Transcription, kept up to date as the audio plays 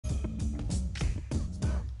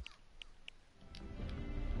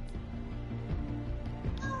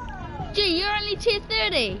Gee, you're only tier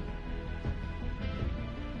 30.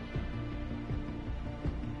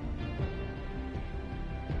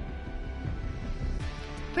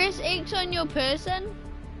 Press X on your person.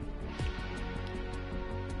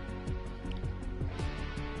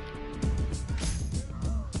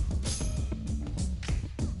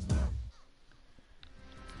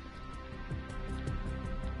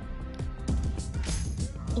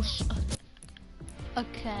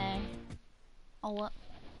 Okay. Oh, what?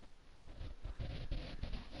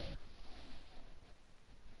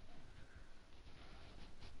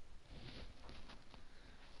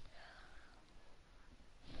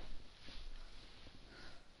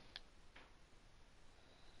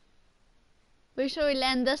 Where shall we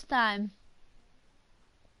land this time?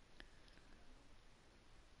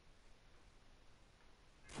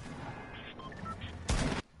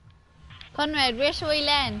 Conrad, where shall we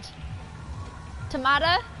land?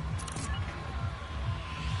 Tomato?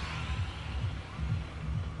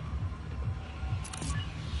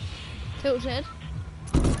 Tilted.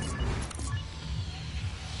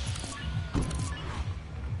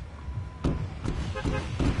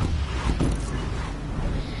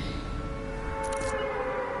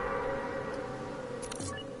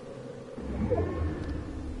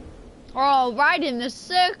 Oh, right in the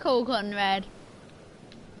circle, Conrad.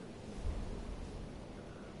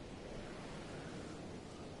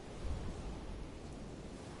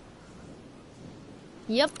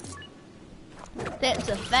 Yep. That's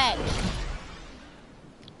a fact.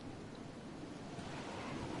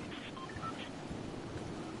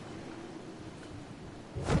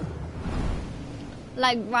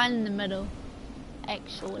 Like right in the middle,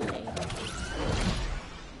 actually.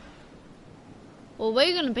 Well,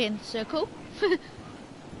 we're gonna be in the circle.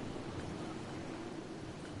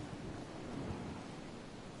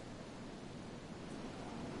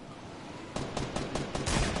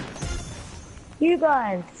 You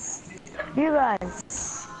guys.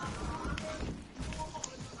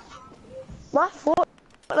 My Fortnite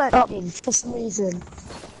updating for some reason.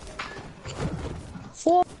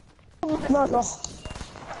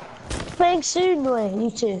 Playing soon, boy,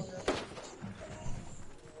 you two.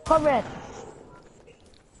 Comrade.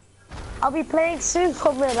 I'll be playing soon,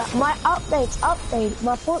 comrade. My Fortnite's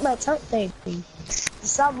updating. For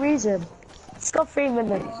some reason. It's got 3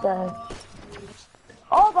 minutes, though.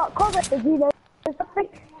 Oh, but comrade, did you know something?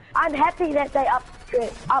 I'm happy that they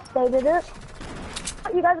updated it.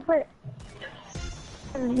 You guys are playing.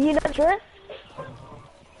 You know drift?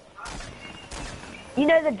 You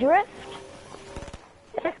know the drift?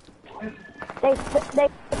 They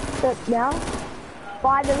fixed now.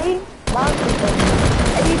 Finally,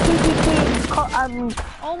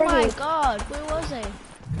 Oh my god, where was he?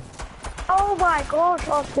 Oh my gosh,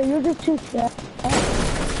 Oscar, you're just too scared.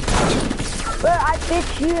 Bro, I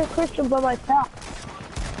bitched you and Christian by myself.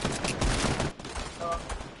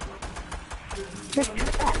 Just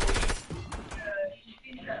trash.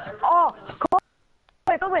 Oh,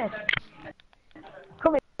 come here.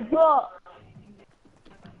 Bro.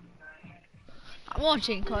 I'm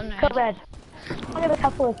watching Conrad. Conrad. I'll give a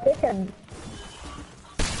couple of seconds.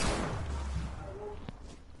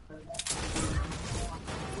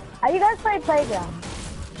 Are you guys playing Playground?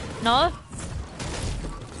 No.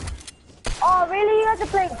 Oh, really? You guys are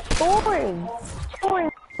playing Story?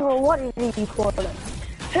 Story, or what is it you call it?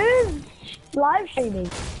 Who's live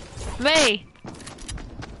streaming? Me.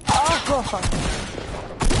 Oh.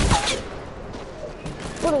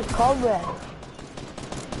 What is Conrad?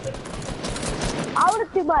 I want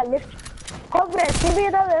to see my list. Conrad, give me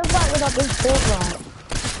another invite when I'm in Fortnite.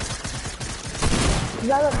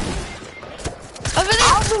 Over there.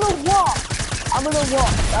 I'm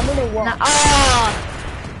gonna walk. Nah, oh.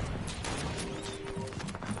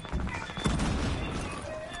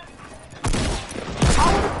 I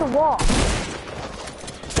want to walk.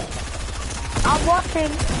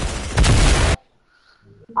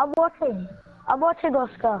 I'm watching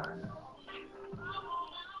Oscar.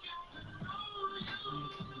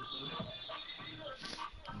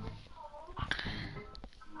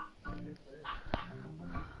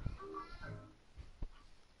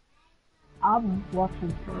 I'm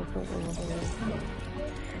watching.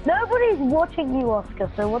 Nobody's watching you,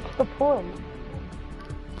 Oscar, so what's the point?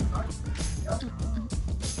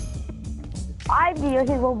 I'm the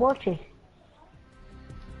only one watching.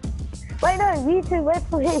 Wait, no, you two, wait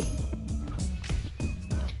for me.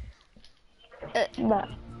 No.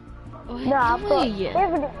 No, I've got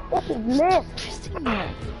 70 left.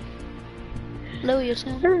 Lower your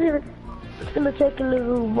turn. It's gonna take a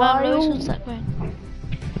little while.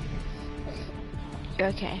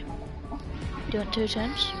 Okay. Do you want 2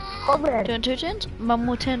 turns? Comrade, Do you want to change? Mum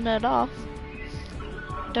will turn that off.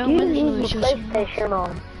 Don't you win, leave lose. your PlayStation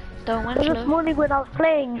on. Don't win, Because this lose. morning when I was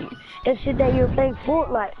playing, yesterday you were playing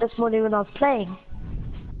Fortnite this morning when I was playing.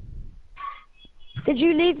 Did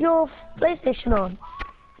you leave your PlayStation on?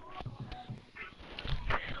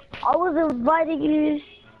 I was inviting you.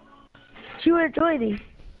 You were joining.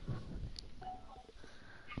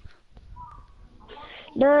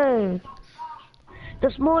 No.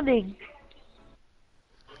 This morning.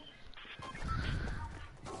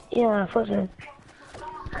 Yeah, I thought so.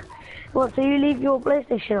 What, so you leave your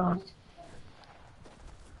PlayStation on?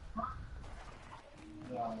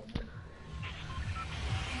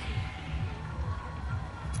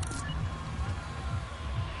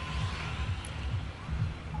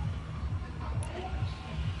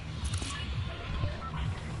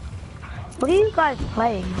 What are you guys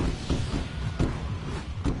playing?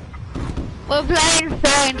 We're playing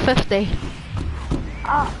 350.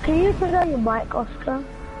 Can you turn on your mic, Oscar?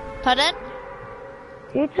 Pardon?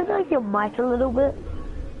 Can you turn on your mic a little bit?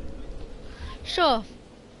 Sure.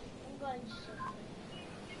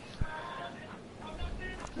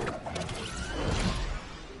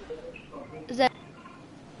 Is that...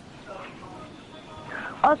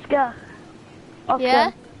 Oscar. Oscar.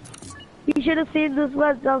 Yeah? You should have seen this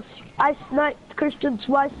once. I sniped Christian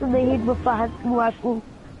twice in the head with a hunting rifle.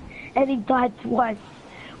 And he died twice.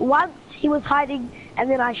 Once he was hiding and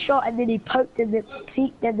then I shot and then he poked and then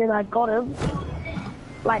peeked and then I got him.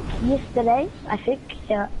 Like yesterday, I think,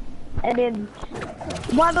 yeah. And then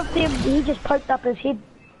one of them, he just poked up his head.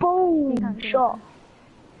 Boom! Shot.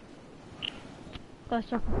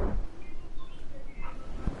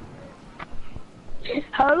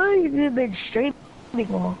 How long have you been streaming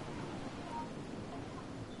for?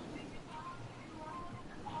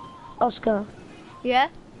 Oscar. Yeah?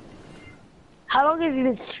 How long have you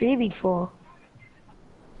been streaming for?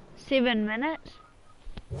 7 minutes.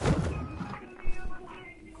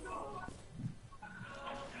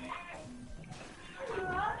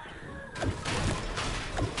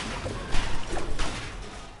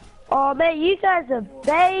 Oh man, you guys are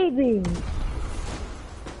babies.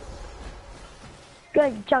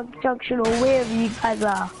 Going junction or wherever you guys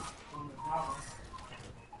are.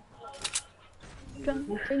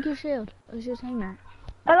 Drink your shield. I was just saying that.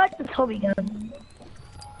 I like the Tommy gun.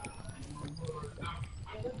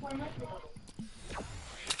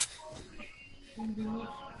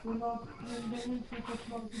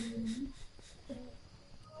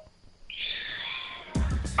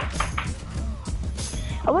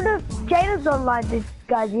 I wonder if Jaden's online, this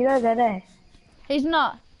guys, you know that, eh? He's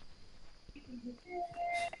not.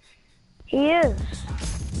 He is.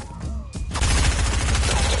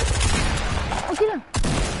 Oh, get him.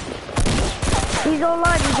 He's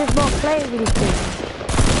online, he's just not playing anything.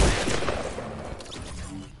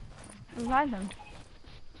 Revive him.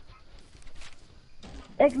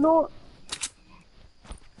 Ignore.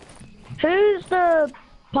 Who's the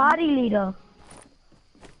party leader?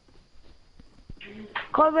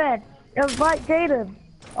 Comrade, invite Jaden.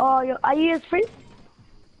 Oh, are you his friend?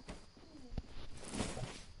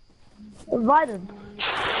 Invite him.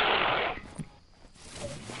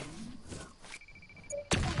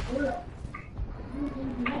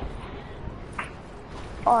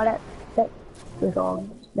 Oh, that's the song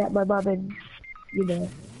that my mom and, you know,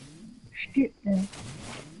 skipped there.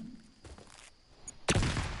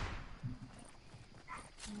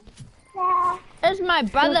 It's my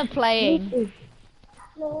brother playing.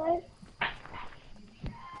 No.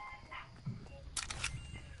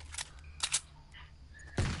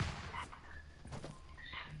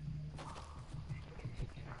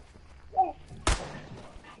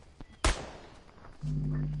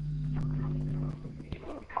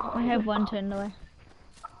 I have one turned away.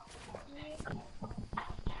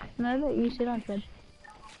 No, but you said I could.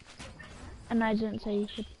 And I didn't say you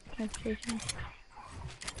could have station.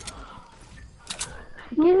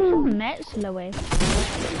 Get some mats away.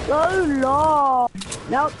 So long.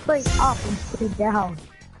 Now it's like up instead of down.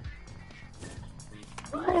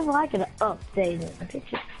 Why am I gonna update it? I think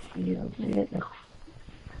just, you know, do it now.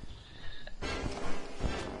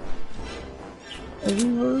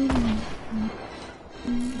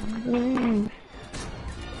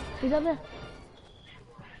 He's up there.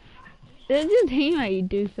 There's your teammate, you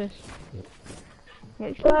doofus. Bro,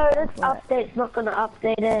 this update's not gonna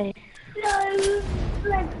update, eh? No,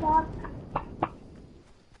 let's stop.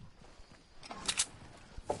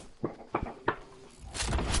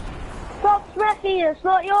 Stop smacking it, it's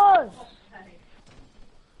not yours!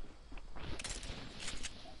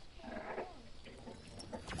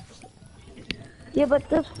 Yeah, but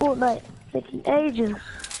this Fortnite taking ages.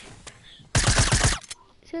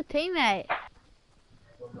 It's your teammate.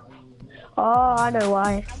 Oh, I know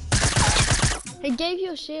why. He gave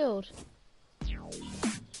you a shield.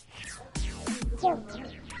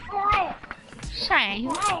 Shame.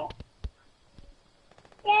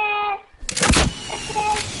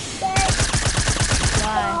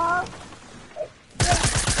 Why?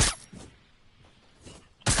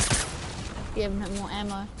 Giving him more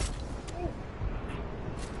ammo.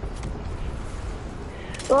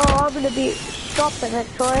 Oh, I'm gonna be stopping it,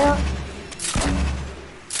 Toya.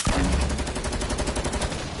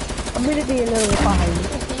 I'm gonna be a little bit behind you.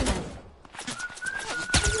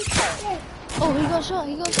 Oh, he got shot,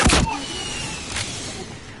 he got shot.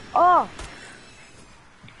 Oh!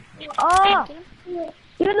 Oh!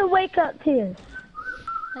 You're gonna wake up, tears.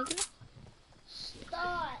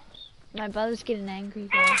 Stop. My brother's getting angry,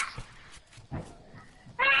 guys.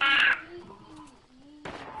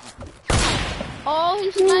 Oh,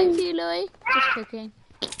 he sniped you, Louis. Just cooking.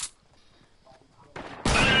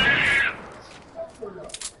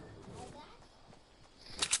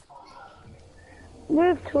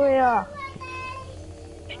 Move, Toya.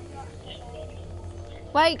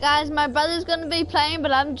 Wait, guys, my brother's gonna be playing,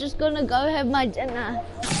 but I'm just gonna go have my dinner.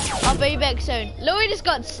 I'll be back soon. Louis just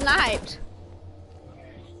got sniped.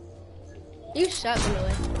 You suck,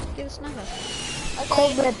 Louis. Get a sniper.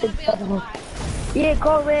 Okay, yeah,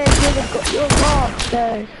 Conrad, you're wrong,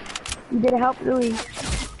 so you didn't help Louis.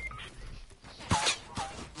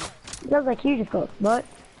 Sounds like you just got smoked.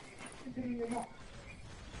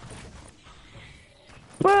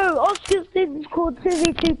 Bro, Oscar's thing's called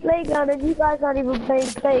 2v2 Playground and you guys aren't even playing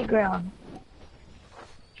Playground.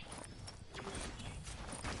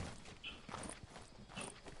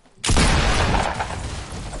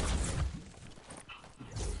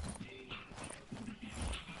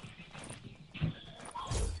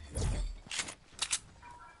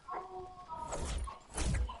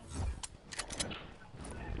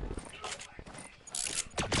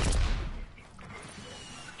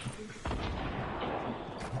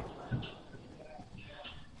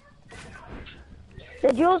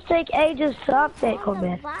 Did yours take ages to update,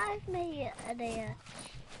 comment? Revive me there.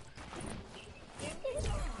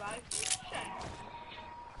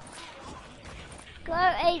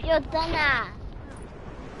 Go eat your dinner.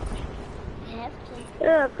 You have to.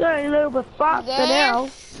 Yeah, it's going a little bit faster now.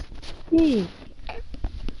 Hmm.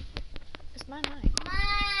 It's my night.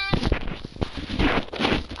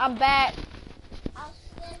 I'm back.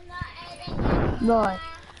 Nice.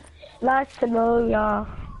 Nice to know ya.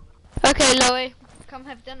 Okay, Louis. Come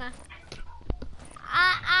have dinner.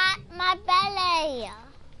 My belly.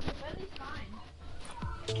 Your belly's fine.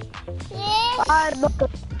 Yes. I'm not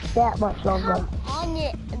gonna that much longer. On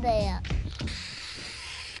it there.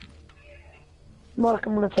 Mark,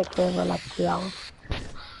 I'm gonna take forever, like 2 hours.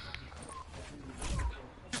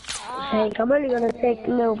 Hank, I'm only gonna take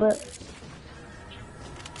a little bit.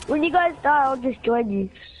 When you guys die, I'll just join you.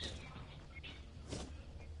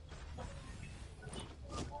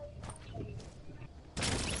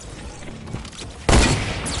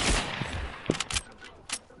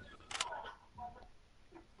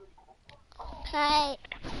 Okay.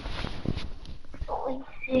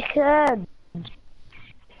 Second.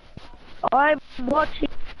 I'm watching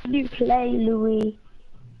you play, Louis.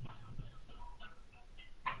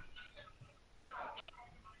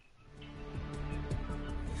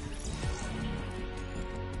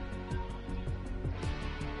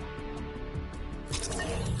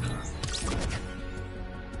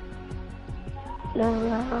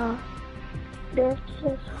 La, this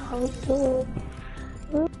is how we do it.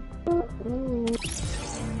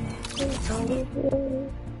 This is how we do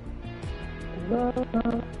it. La.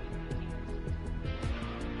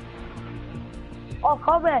 Oh,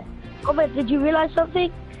 comment, did you realize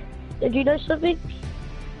something? Did you know something?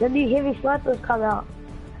 The new heavy snipers come out.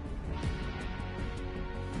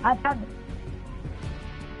 I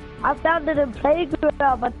found it in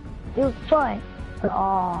Playground, but it was fine.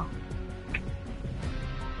 Oh.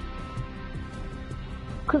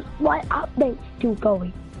 Cause my update's still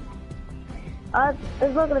going.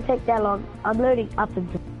 It's not gonna take that long. I'm loading up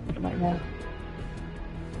into it right now.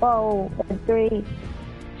 Oh, 3,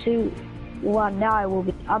 2, 1. Now I will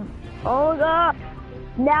be. Oh god!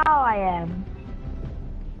 Now I am.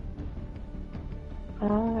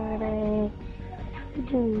 Friday,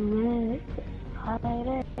 do it.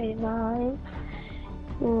 Friday night.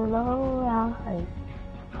 Low ride.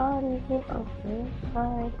 Party on the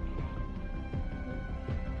side.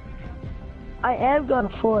 I am gonna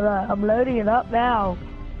fall out. I'm loading it up now.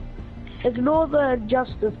 Ignore the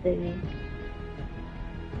justice thing.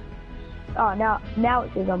 Oh, now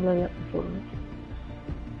it says I'm loading up the Fortnite.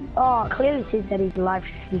 Oh, clearly says that he's live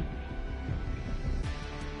streaming.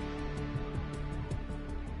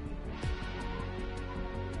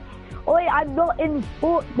 Oh wait, I'm not in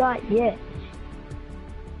Fortnite yet.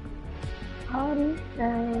 How do you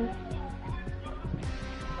say?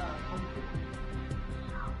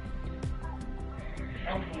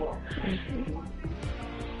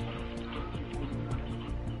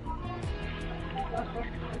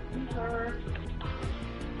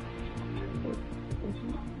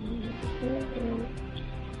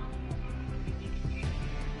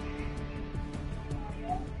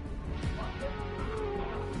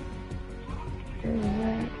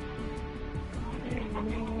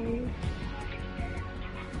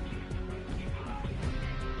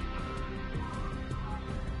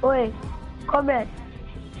 Oi, comrade.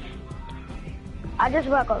 I just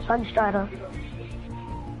about got Sunstrider.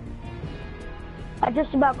 I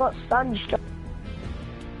just about got Sunstrider.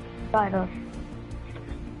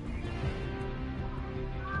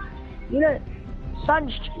 You know,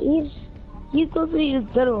 he's supposed to be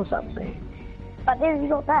good or something. But then he's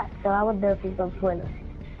not that, so I wonder if he's on Twitter.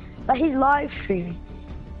 But he's live streaming.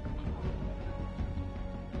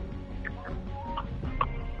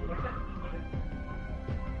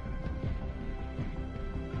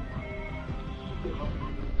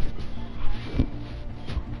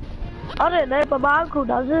 I don't know, but my uncle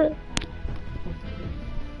does it.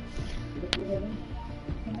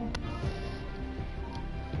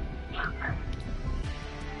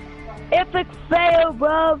 Epic fail,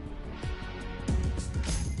 bro.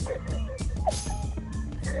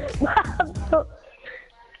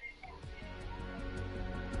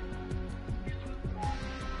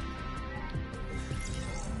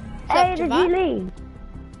 Hey, did he leave?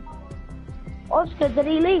 Oscar, did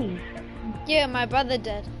he leave? Yeah, my brother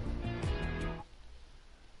did.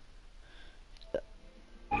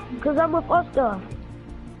 Because I'm with Oscar.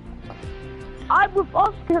 I'm with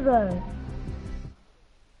Oscar though.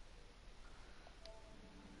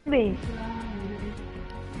 Me.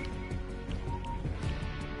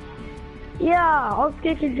 Yeah,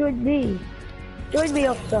 Oscar can join me. Join me,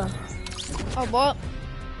 Oscar. Oh, what?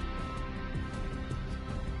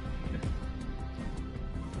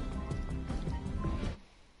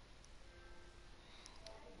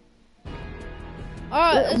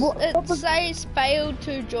 Oh, it says failed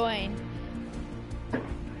to join.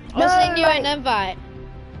 I'll send you an invite.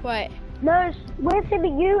 Wait. No, we're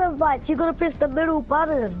sending you invites. You gotta press the middle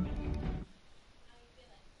button.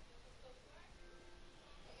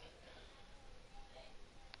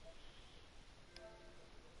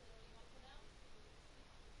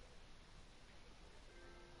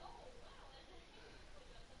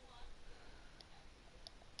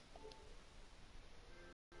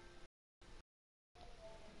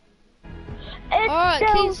 Oh, it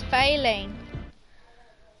keeps failing.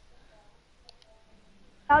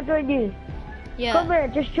 I'll join you. Yeah.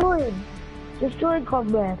 Comrade, just join. Just join,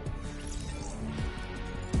 comrade.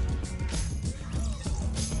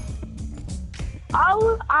 I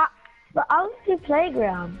was in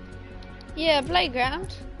playground. Yeah,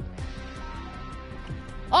 playground.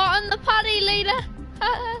 Oh, I'm the party leader.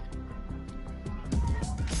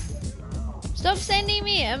 Stop sending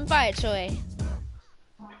me invites, Oi.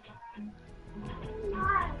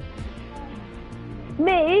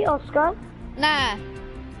 Me, Oscar? Nah.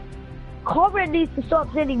 Comrade needs to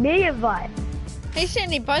stop sending me invites. He's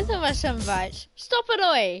sending both of us invites. Stop it,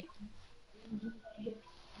 Oi.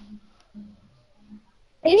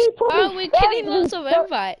 Oh, we're getting lots of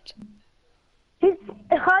invites.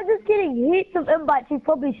 I'm just getting heaps of invites. He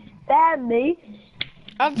probably spammed me.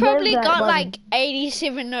 I've probably got like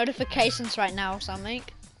 87 notifications right now or something.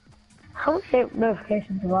 How many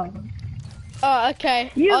notifications are I? Oh,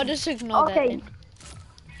 okay. I'll just ignore that then.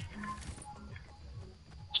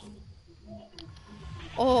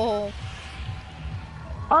 Oh.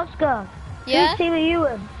 Oscar. Yeah? Whose team are you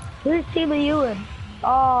in? Whose team are you in?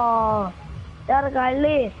 Oh, the other guy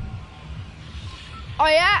left. Oh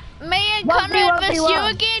yeah? Me and Conrad versus you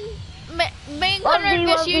again? Me and Conrad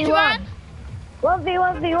versus you, Juan?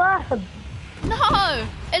 1v1v1. No,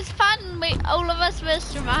 it's fun. All of us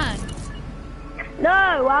versus Juan.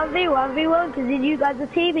 No, 1v1v1 because then you guys are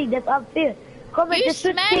teaming. That's unfair. You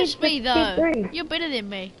smashed me though. You're better than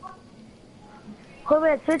me.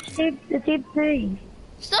 Comrade, switch team to team 3.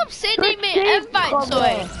 Stop sending me invites,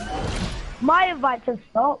 Oi. My invites have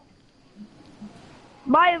stopped.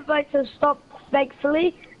 My invites have stopped,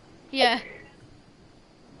 thankfully. Yeah.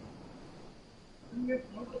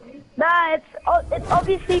 Nah, it's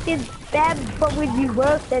obviously been spammed from when you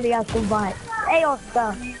were sending us invites. Hey,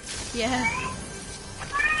 Oscar. Yeah.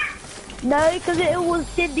 No, because it was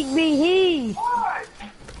sending me here.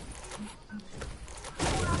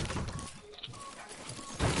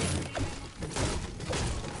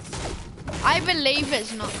 believe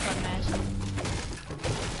it's not Conrad.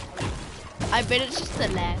 I bet it's just the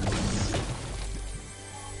lag.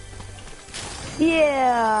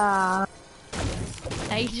 Yeah.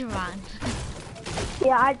 Age man.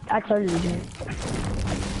 Yeah, I totally do.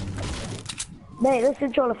 Mate, this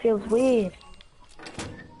controller feels weird.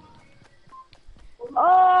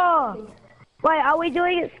 Oh! Wait, are we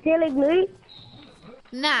doing it stealing loot?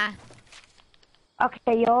 Nah.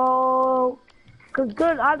 Okay, yo. Cause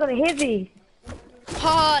good, I got a heavy.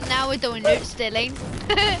 Oh, now we're doing loot stealing.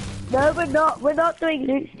 No, we're not. We're not doing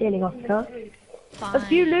loot stealing, Oscar. Fine.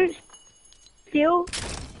 If you loot steal...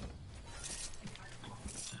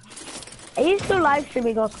 Are you still live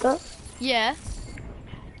streaming, Oscar? Yeah.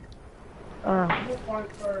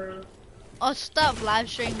 I'll stop live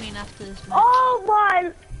streaming after this match. Oh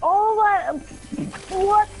my,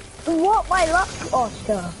 what my luck,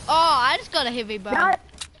 Oscar? Oh, I just got a heavy, bro.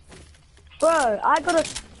 Bro, I got a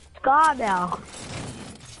scar now.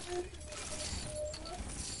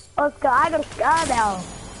 Oscar, I got a scar now.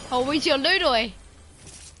 Oh, where's your loot, oi?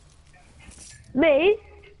 Me?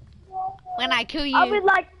 When I kill you.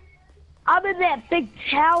 I'm in that big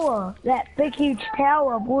tower, that big huge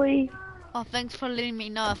tower, boy. Oh, thanks for letting me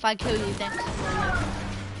know if I kill you, thanks for letting me.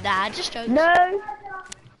 Nah, just jokes. No.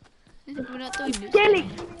 We're not doing loot Stealing.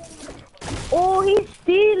 Oh, he's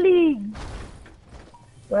stealing.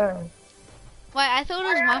 Bro. Wait, I thought it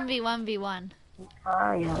was 1v1v1.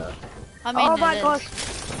 Oh, yeah. I mean, oh my gosh.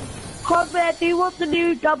 Combat, do you want the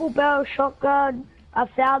new double barrel shotgun? I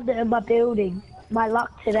found it in my building. My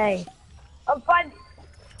luck today. I'm finding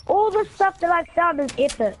all the stuff that I found is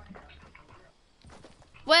epic.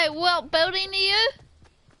 Wait, what building are you?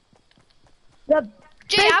 The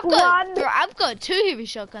Gee, big I've got 2 heavy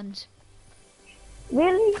shotguns.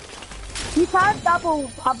 Really? You can't double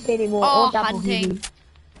pump anymore Oh, or double hunting.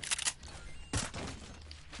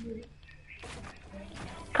 heavy.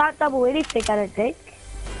 Can't double anything, I don't think.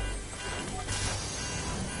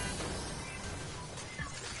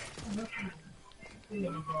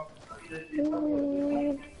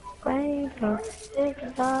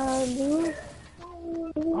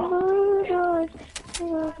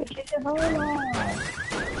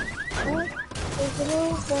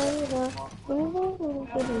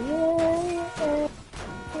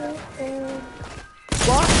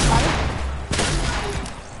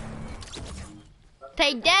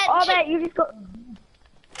 Take that. Oh, mate, you just got...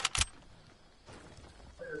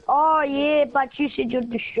 Oh, yeah, but you said you'd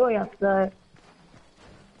destroy us, though.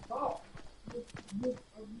 Oh!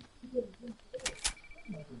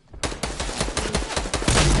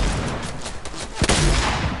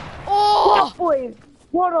 What, boy?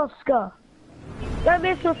 What, Oscar? Don't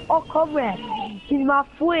mess with our comrade. He's my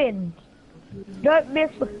friend. Don't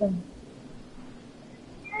mess with him.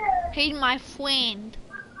 He's my friend.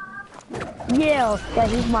 Yeah, Oscar,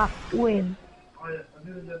 he's my friend.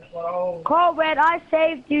 Comrade, I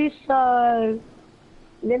saved you, so...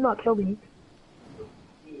 You did not kill me.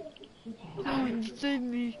 Oh, you saved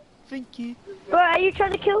me. Thank you. Bro, are you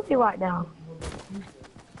trying to kill me right now?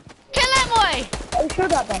 Kill him, boy! Are you sure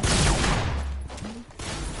about that?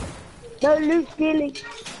 No loot stealing.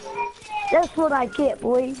 That's what I get,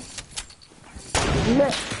 boy.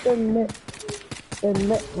 Loot,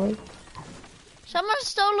 boy. Someone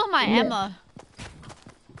stole all my ammo.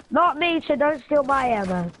 Not me, so don't steal my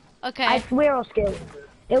ammo. Okay. I swear I'll steal it.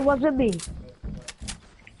 It wasn't me.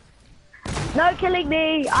 No killing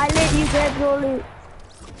me. I let you grab your loot.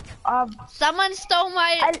 Someone stole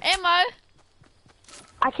my ammo.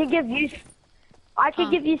 I can give you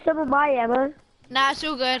some of my ammo. Nah, it's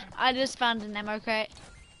all good. I just found an ammo crate.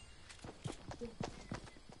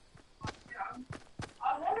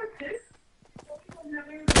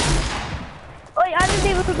 Wait, I didn't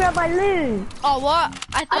even grab my loot. Oh, what?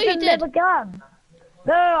 I thought you didn't did. have a gun.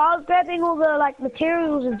 No, I was grabbing all the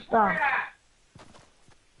materials and stuff.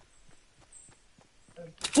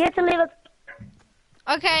 You have to leave it.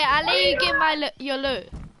 Okay, I'll let you get your loot.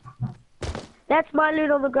 That's my loot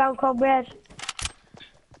on the ground, comrade.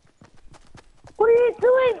 What are you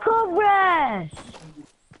doing, comrade?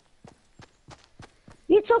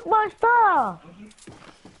 You took my stuff.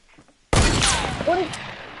 What is...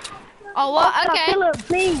 Oh, what? Oscar, Okay. kill him,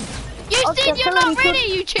 please. You Oscar, said you're kill him, not ready,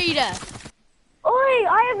 you cheater. Oi,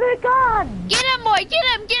 I have no gun. Get him, boy. Get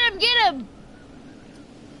him.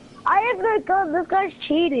 I have no gun. This guy's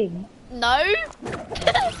cheating. No.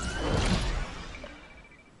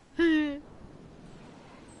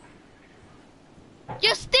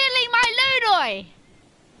 You're stealing my loot, oi.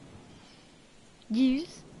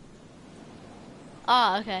 Use.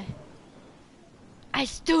 Oh, okay. I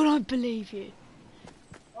still don't believe you.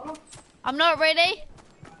 I'm not ready.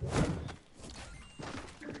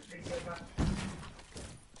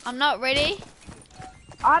 I'm not ready.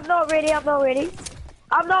 I'm not ready, I'm not ready.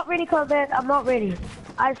 I'm not ready, Comrade, I'm not ready.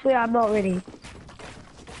 I swear I'm not ready.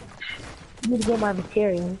 I need to get my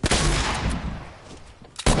material.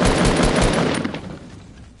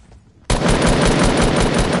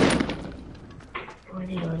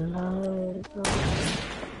 Ready to load.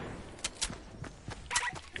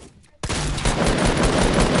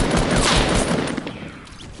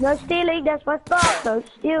 No stealing, that's my stuff. Don't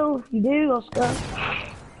steal. You do, Oscar.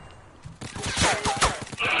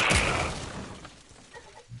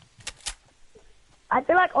 I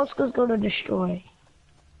feel like Oscar's gonna destroy.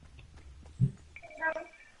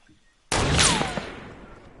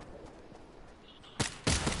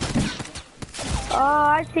 Oh,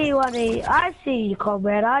 I see you, Annie. I see you,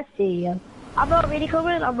 Comrade. I see you. I'm not ready,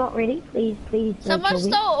 Comrade. I'm not ready. Please, please. Someone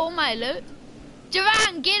stole all my loot.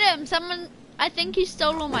 Duran, get him. Someone, I think he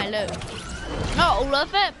stole all my loot. Not all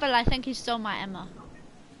of it, but I think he stole my ammo.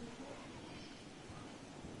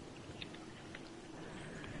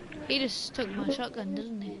 He just took my shotgun,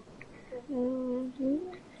 didn't he? No,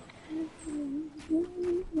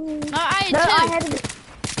 I had two.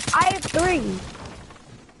 I have three.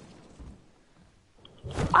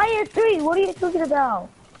 I have three. What are you talking about?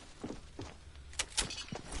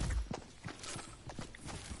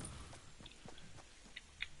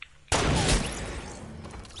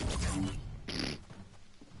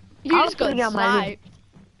 You just got sniped.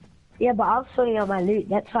 Yeah, but I was sorting out my loot.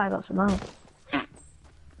 That's why I got some out.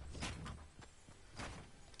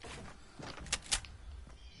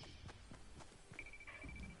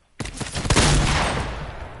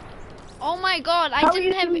 Oh my god, I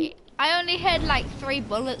only had like 3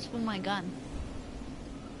 bullets for my gun.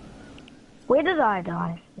 Where did I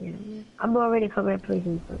die? I'm already coming, please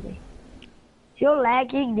for me. If you're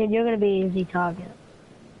lagging, then you're gonna be an easy target.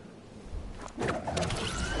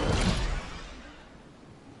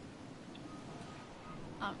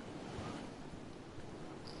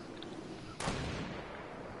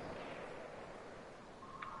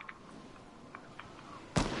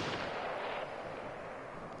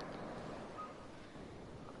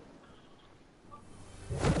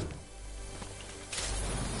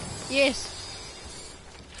 Yes.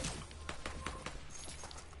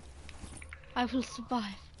 I will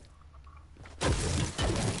survive.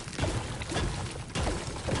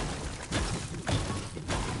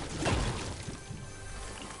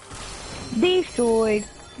 Destroyed.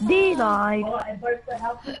 Denied. Oh, and both the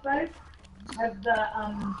houses though have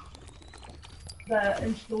the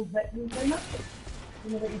installed vacuum cleaner.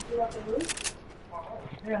 You know that you fill up the roof?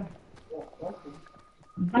 Yeah.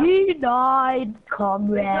 Denied,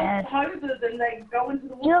 comrade. Hoses and they go into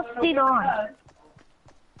the water. Just denied.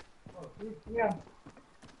 Yeah.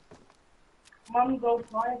 Mum's old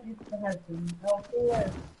client used to have them.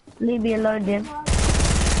 Leave me alone, then.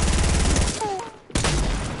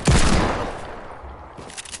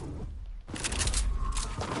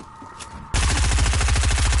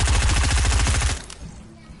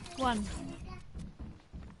 One.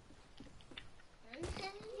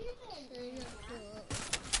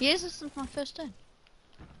 Yes, this is my first turn.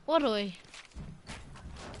 What do we?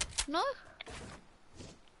 No?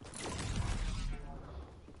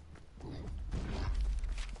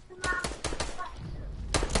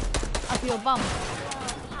 Up your bum.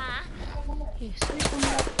 Yes.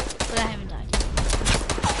 But I haven't died yet.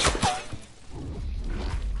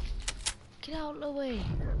 Get out of the way.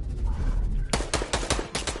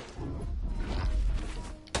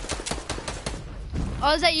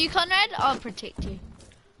 Oh, is that you, Conrad? I'll protect you.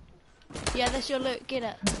 Yeah, that's your loot. Get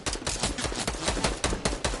it.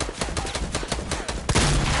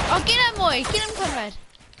 Oh, get him, boy. Get him, Conrad.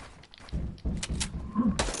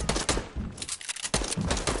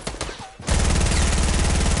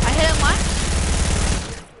 I hit him once.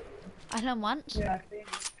 I hit him once. Yeah, I see.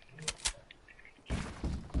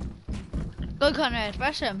 Go, Conrad.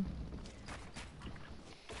 Rush him.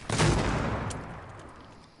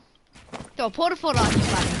 Go, porta on you,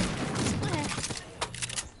 buddy.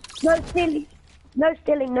 No stealing. No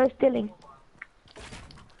stealing, no stealing.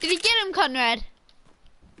 Did you get him, Conrad?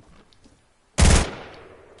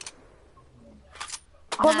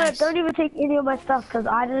 Conrad, Nice. don't even take any of my stuff because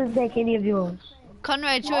I didn't take any of yours.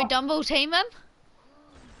 Conrad, should we double team him?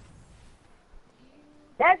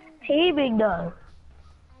 That's teaming though.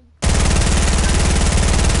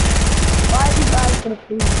 Why are you guys gonna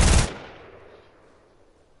team?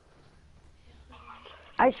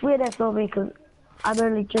 I swear that's not me because I've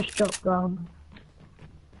only just dropped down.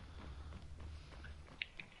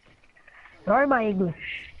 Sorry my English.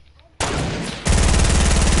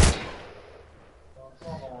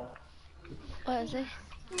 What is it?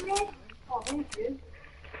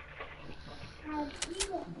 God,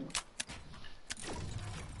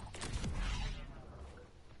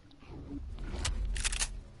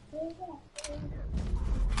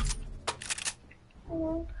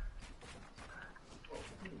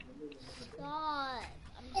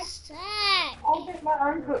 I'm sick. I'll get my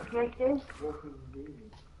own book, Ricky.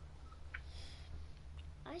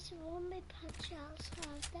 I just want me punch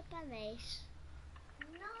outside the bunnies.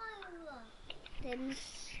 No. Then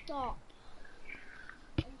stop.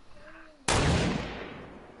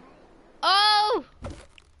 Oh!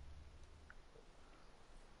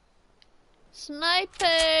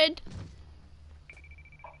 Sniped!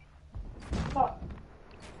 Stop.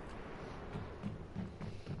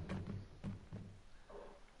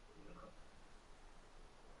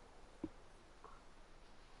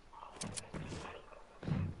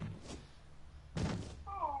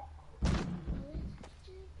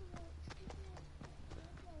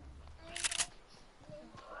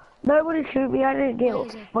 Nobody shoot me, I didn't Where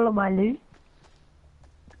is get it? full of my loot.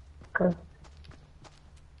 Cause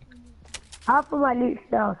half of my loot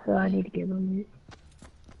fell, so I need to get my loot.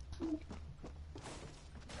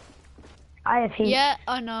 I have heat. Yeah,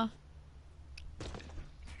 I know.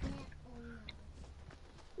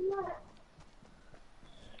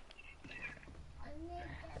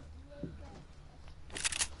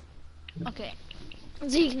 Okay.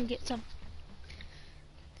 So you can get some.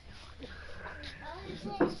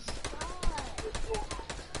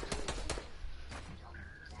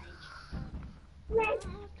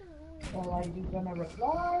 Well, are you gonna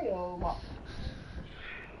reply or what?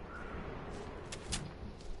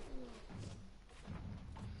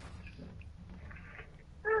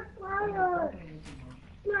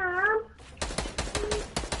 Mom.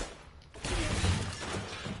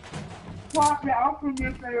 Swap it out from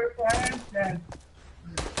your favorite friends then.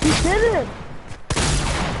 You didn't.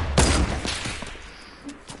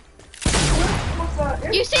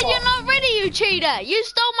 You said you're not ready, you cheater! You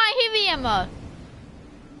stole my heavy ammo!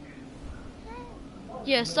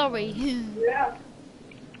 Yeah, sorry. Yeah.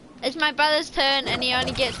 It's my brother's turn and he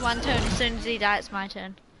only gets one turn. As soon as he dies, it's my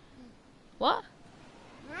turn. What?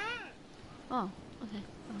 Oh, okay.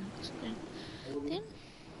 Then?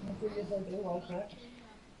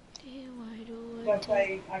 That's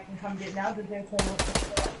why I can come get now to their turn.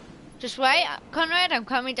 Just wait, Conrad, I'm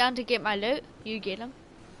coming down to get my loot. You get him.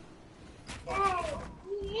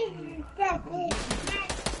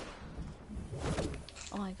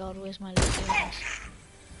 Oh my god, where's my loot?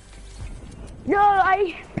 No,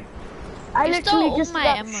 I You stole literally all just my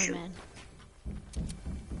about ammo, man.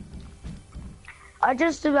 I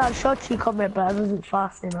just about shot you, comment, but I wasn't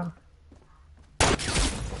fast enough.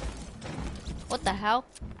 What the hell?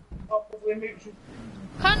 Oh, we're mutual.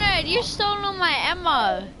 Conrad, you stole all my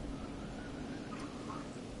ammo.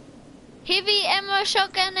 Heavy ammo,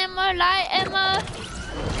 shotgun ammo, light ammo.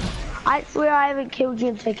 I swear I haven't killed you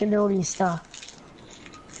and taken all your stuff.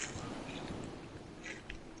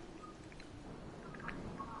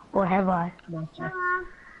 Or have I?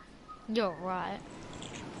 You're right.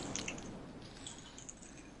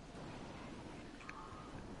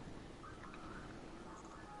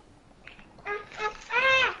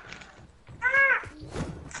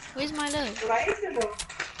 Where's my loot?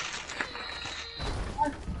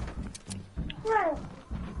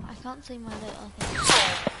 I can't see my loot. Okay.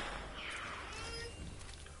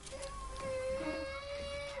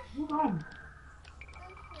 Hold on.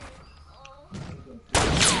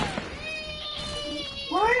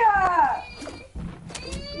 Where?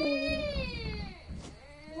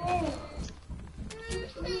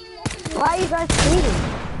 Why are you guys cheating?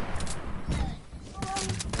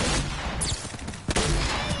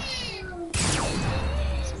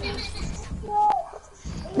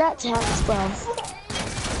 That's how it's done.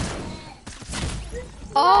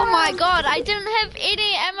 Oh my god, I didn't have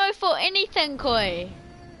any ammo for anything, Koi.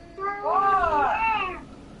 What?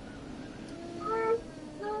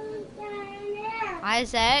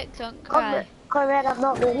 Isaac, don't cry. Conrad, I'm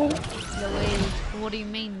not ready. Louis, what do you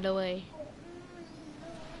mean, Louis?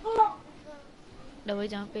 Louis,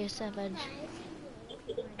 don't be a savage.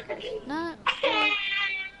 No.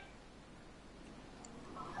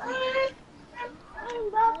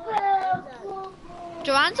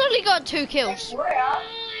 Joanne's only got 2 kills.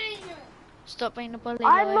 Stop being a bully,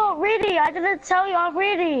 I'm Louis. not ready. I didn't tell you I'm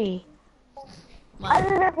ready. I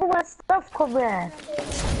didn't have all my stuff, Conrad.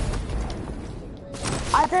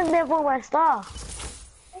 I didn't have all my stuff.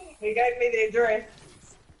 He gave me the address.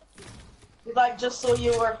 He's like, just saw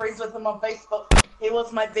you were friends with him on Facebook. He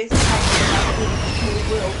was my best friend.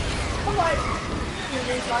 I'm like,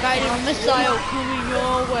 Guided missile coming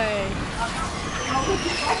your way.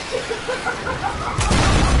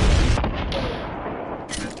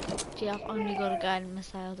 50. I've only got a guided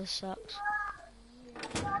missile. This sucks.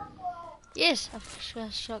 Yes, I've got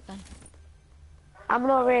a shotgun. I'm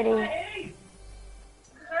not ready.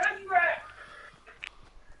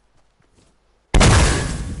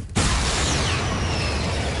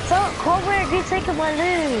 So, Comrade, you taking my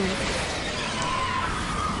loot.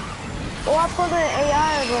 Oh, I put an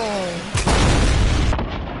AI roll.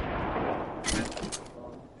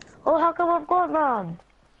 Oh, how come I've got none?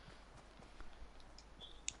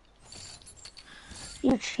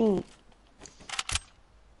 You cheat.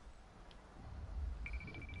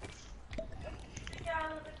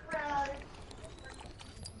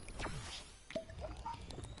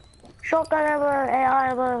 Shotgun ammo, AI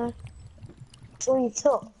ammo. That's all you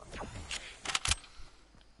took.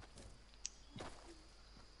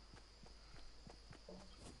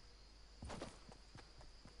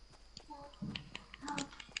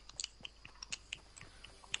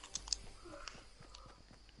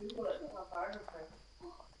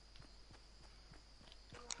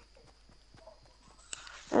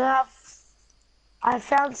 Yeah, I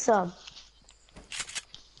found some.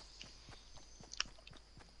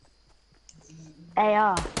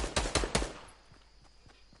 AR.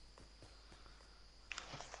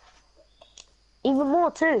 Even more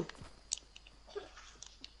too.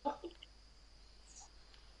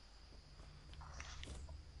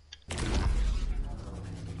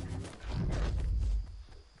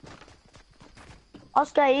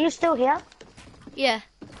 Oscar, are you still here? Yeah.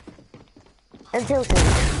 Until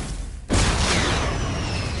soon.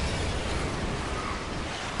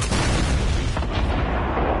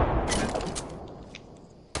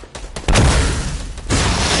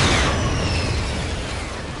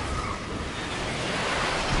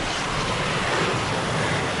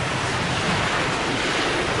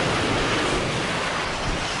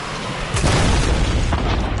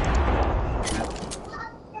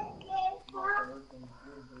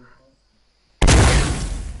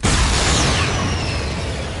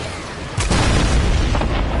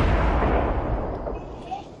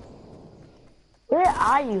 Where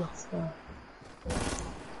are you, Oscar?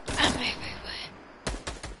 I'm everywhere.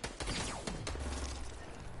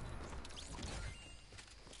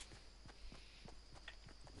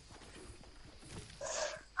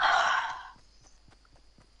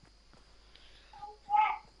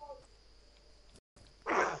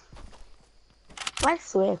 I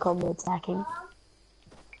swear, combo attacking.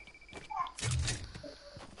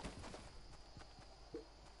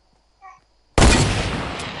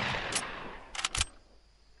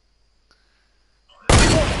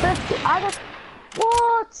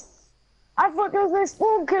 What? I thought there was no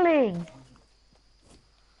spawn killing.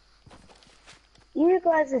 You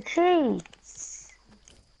guys are cheats.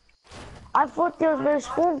 I thought there was no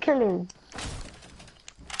spawn killing.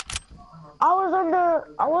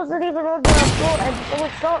 I wasn't even on the floor and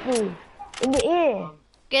someone shot me in the air.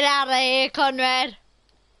 Get out of here, Conrad.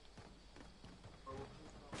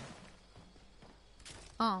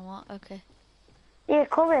 Oh, what? Okay. Yeah,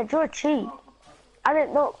 Comrade, you're a cheat. I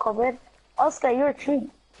didn't know, Comrade. Oscar, you're a cheat.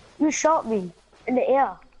 You shot me in the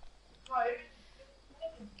air.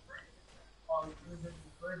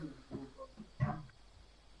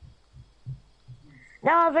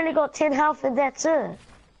 Now I've only got 10 health and that's it.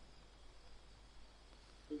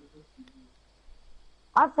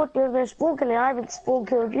 I thought there was no spawn killing. I haven't spawn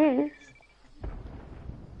killed you.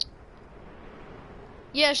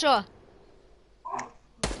 Yeah, sure.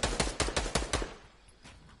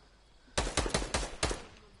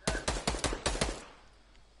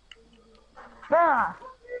 Nah.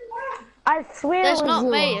 I swear That's it was not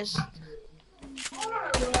you. me. It's...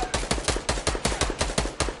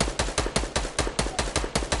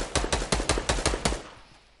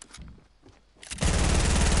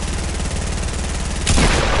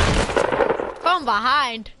 From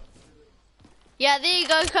behind. Yeah, there you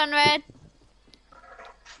go, Conrad.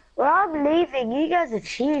 Well, I'm leaving. You guys are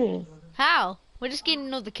cheating. How? We're just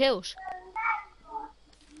getting all the kills.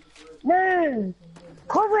 No.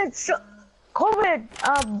 Comrade,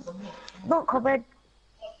 not Comrade.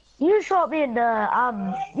 You shot me in the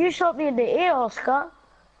air, Oscar.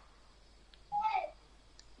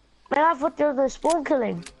 And I thought there was no spawn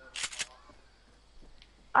killing.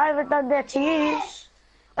 I haven't done that to you.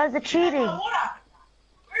 That's the cheating.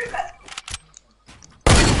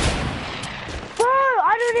 Bro,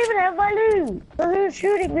 I don't even have my loot. So who's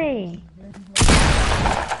shooting me?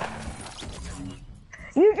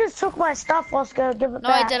 You just took my stuff, Oscar. Give it No,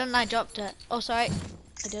 I back. didn't. I dropped it. Oh, sorry.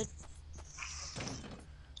 I did.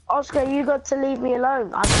 Oscar, you got to leave me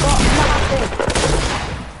alone. I've got nothing.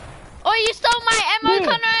 Oh, you stole my ammo, Yeah.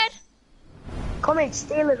 Conrad! Come and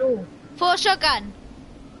steal it all. For a shotgun.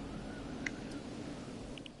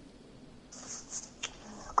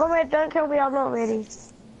 Conrad, don't kill me, I'm not ready.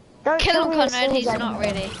 Don't Kill him, me as Conrad. soon as He's I not can.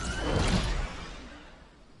 ready.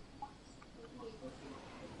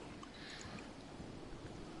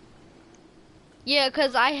 Yeah,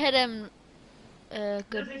 'cause I hit him a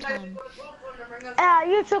good time. Ah,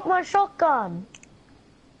 you took my shotgun.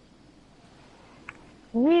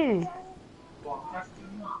 You.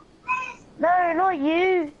 No, not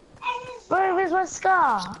you. Bro, where's my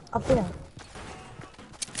scar? Up here.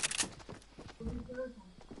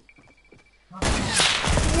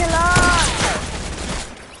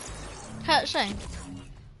 Hurt Shane.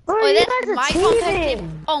 Bro, Oh, you that's guys my are compact teaming. clip.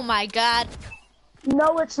 Oh my god.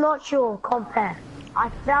 No, it's not your compact. I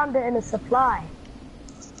found it in a supply.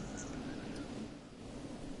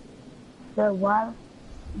 So why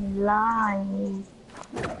lying?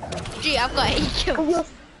 Gee, I've got 8 kills.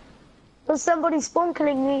 There's somebody spawn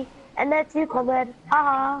killing me, and that's you, comrade.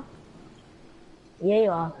 Haha. Yeah,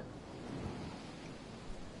 you are.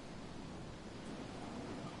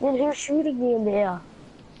 Then who's shooting me in the air?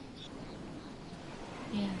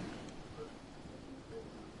 Yeah.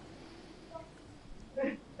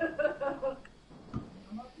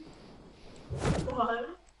 What?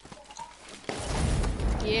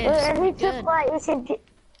 Yes, And he good. took my SMG.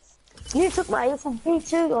 You took my SMG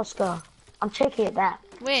too, Oscar. I'm taking it back.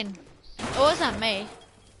 When? It wasn't me.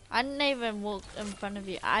 I didn't even walk in front of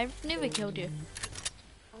you. I've never killed you.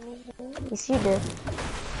 Yes, you did.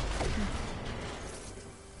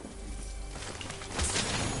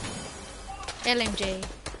 LMG.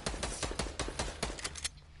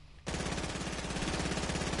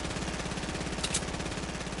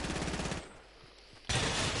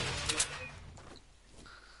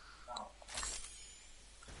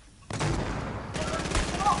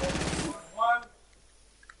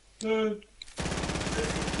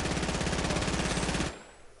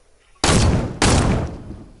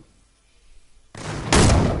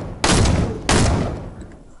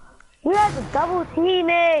 You guys are double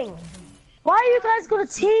teaming. Why are you guys got a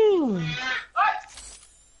team?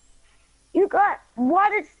 You got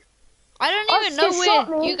what is? I don't even know Oscar shot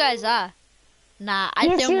where me. you guys are. Nah, I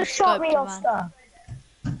Yes, don't you shot me, man. Oscar.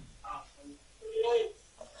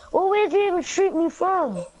 Well, where did you even shoot me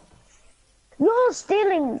from? You're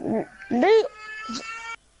stealing loot,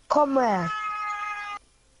 comrade.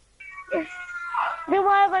 Then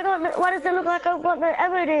why have I got? Why does it look like I've got no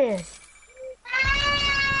ammo there?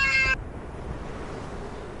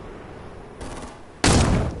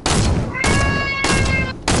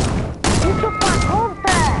 You took my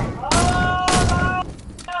compact.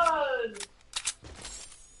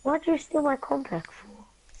 Why'd you steal my compact for?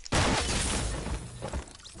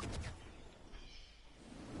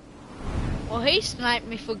 Well, he sniped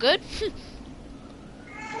me for good.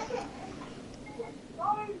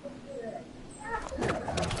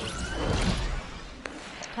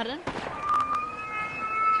 Pardon?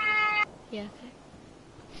 Yeah,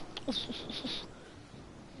 okay.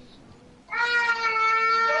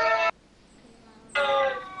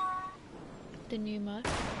 The new mode.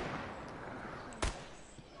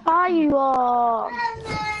 Ah, you are.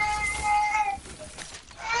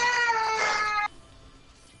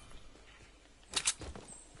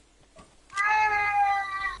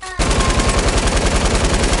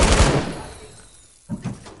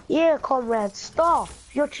 Yeah, comrade, stop.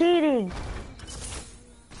 You're cheating.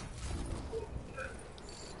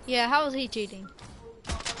 Yeah, how was he cheating?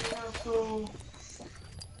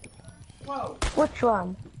 Whoa. Which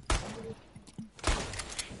one?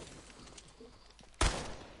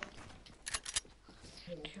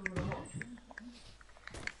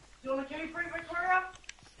 You want to kill me, Victoria?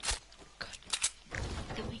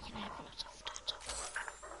 Then we can have lots of turns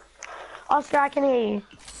off. Oscar, I can hear you.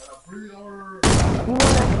 You want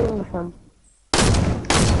to kill with him?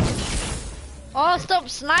 Oh, stop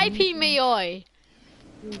sniping me, oi!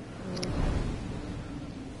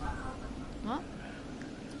 What?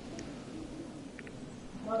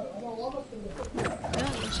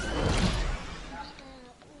 Yeah, that's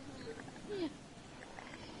yeah.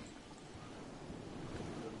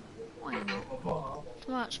 Why not?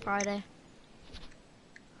 Tomorrow's Friday.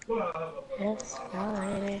 Yes,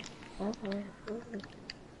 alright.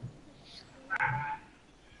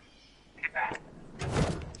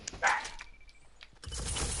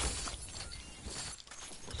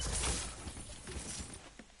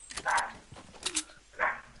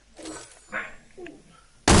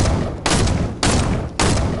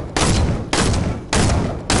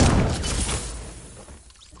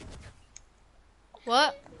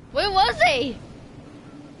 What? Where was he?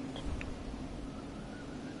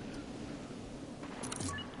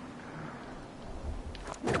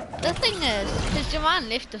 The thing is, has Joanne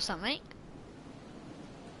left or something?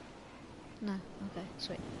 No. Okay,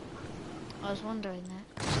 sweet. I was wondering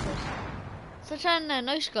that. So trying to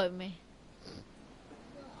no scope me.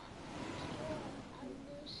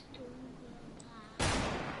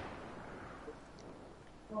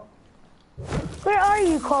 Where are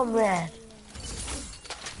you, comrade?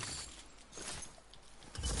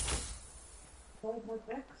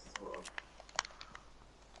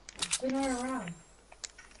 Spin her around.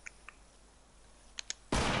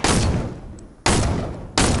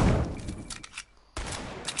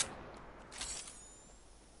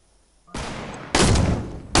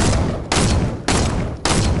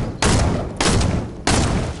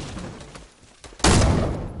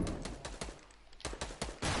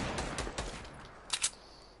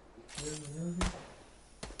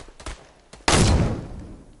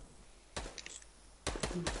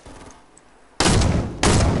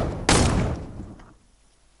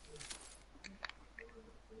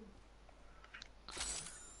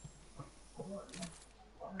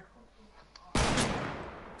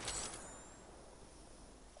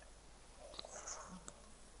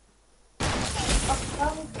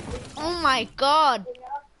 Oh my god!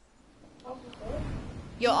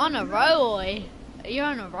 You're on a roll, boy. You're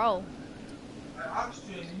on a roll.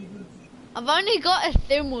 I've only got a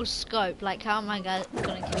thermal scope. Like, how am I gonna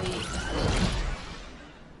kill you?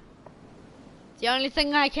 The only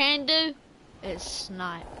thing I can do is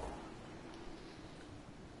snipe.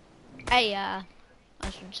 Hey, I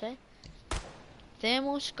should say.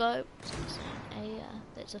 Thermal scope.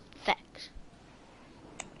 That's a fact.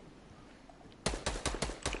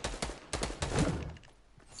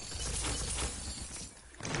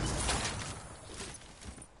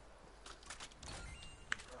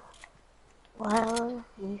 Well,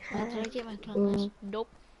 we Did I have. get my clone? Nope.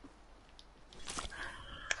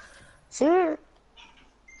 Soon,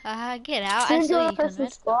 Get out. I soon do you saw want you, to play some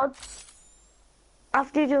Conrad. squads?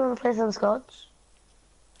 After you do you want to play some squads?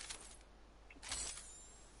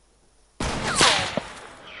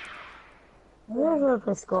 I don't want to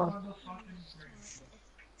play squads.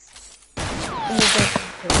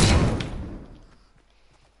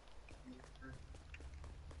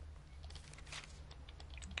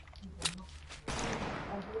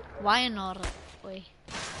 Why not? Wait.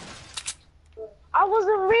 I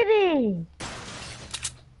wasn't ready!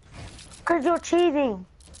 Cause you're cheating.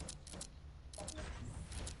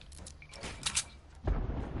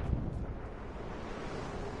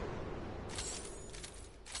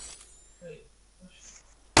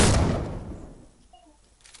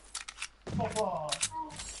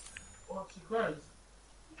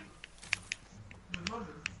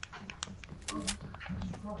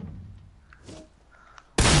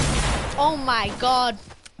 Oh my god.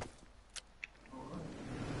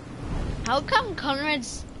 How come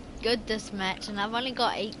Conrad's good this match and I've only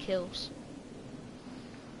got 8 kills?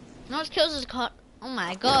 Not kills as oh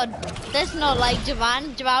my god. That's not like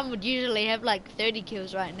Javan. Javan would usually have like 30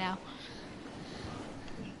 kills right now.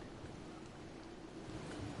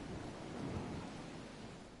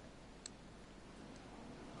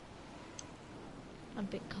 I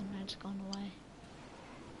bet Conrad's gone away.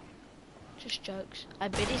 Just jokes. I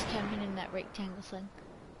bet he's camping in that rectangle thing.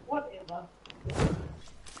 Whatever.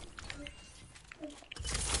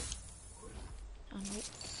 Oh, nope.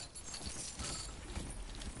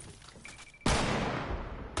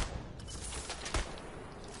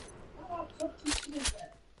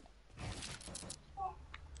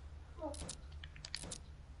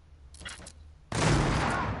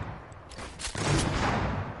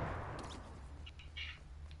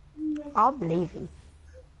 I'll believe you.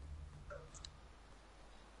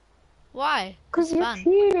 Why? Cause It's you're fun.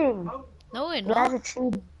 cheating. No, we're You not. guys are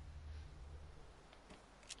cheating.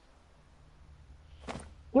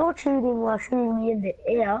 You're cheating while shooting me in the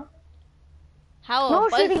air. How are You're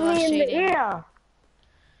both shooting of us me in the cheating? air.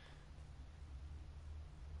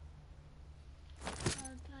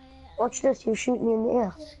 Watch this, you shoot me in the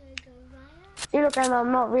air. You look and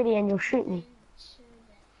I'm not ready and you'll shoot me.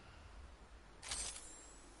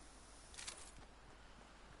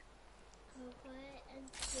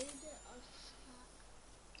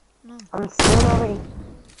 No. I'm still not ready.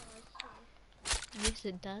 Yes,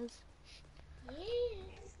 it does.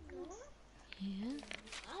 Yeah.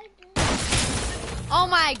 Oh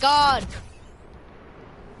my god!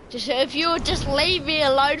 Just if you would just leave me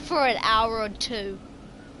alone for an hour or two.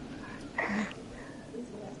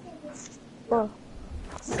 Oh.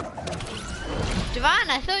 Javan,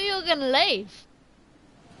 I thought you were gonna leave.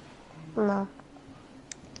 No.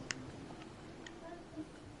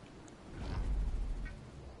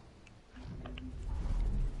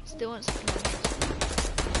 Still wants to play.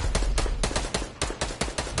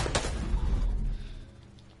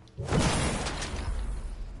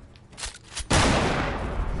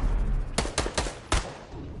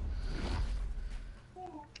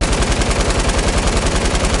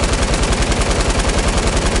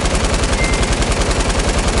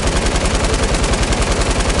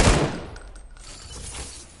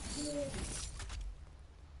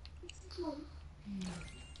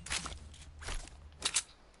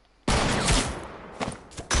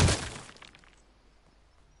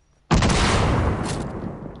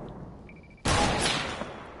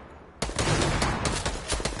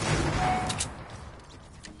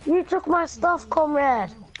 You took my stuff, comrade.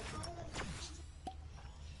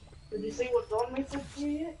 Did you see what Don messaged you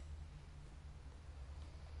yet?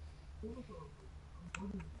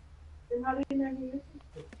 Then how do you know he messaged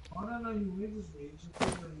you? I don't know who messaged me. It's just that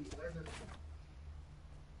he added.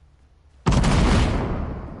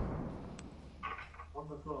 On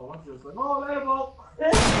the phone, once he was like, oh, level!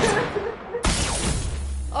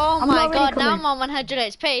 Oh I'm my not really god, now coming. I'm on 100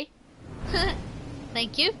 HP.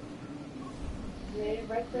 Thank you. Yeah,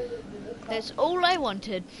 right there. That's all I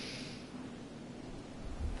wanted.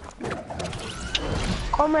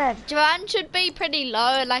 Comrade, Joanne should be pretty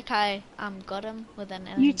low, like I got him with an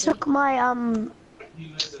LMG. you took my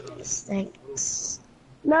thanks.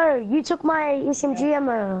 No, you took my SMG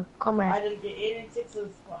ammo, I comrade. didn't get any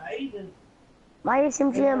sixes for ages. My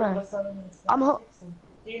SMG Then all of ammo. a sudden it's I'm like ho- sixes.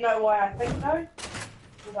 Do you know why I think though?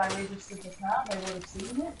 Because I registered the car, they would have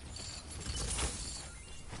seen it.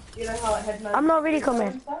 You know how it had no. I'm not ready, rego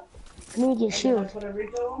comrade. and stuff? I need your And then I shield. put a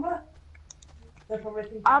rego on it. They probably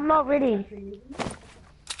think I'm not ready.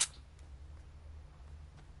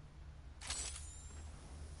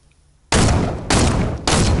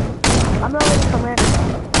 I'm not ready, comrade.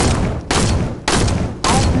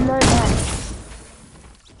 I have no back.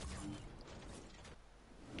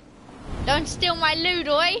 Don't steal my loot,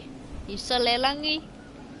 oi! You solelangi.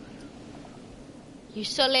 You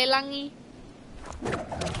solelangi.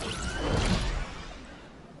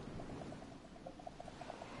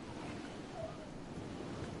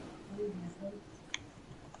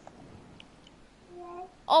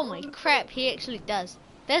 Oh my crap, he actually does.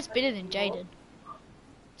 That's better than Jaden.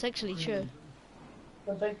 It's actually true.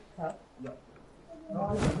 The big cup.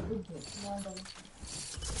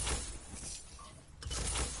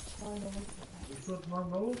 It's not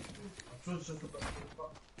 $9. I'm sure it's just about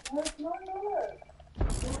 $5. That's $9.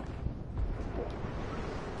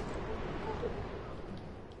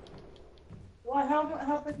 Why?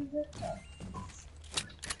 How big is this cup?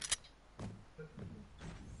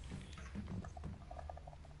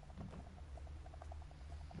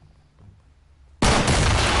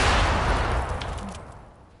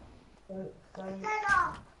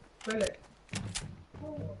 Fill it.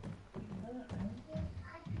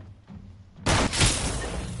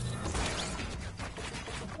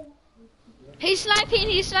 He's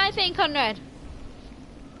sniping, Conrad.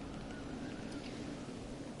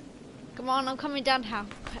 Come on, I'm coming down to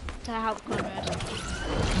help Conrad.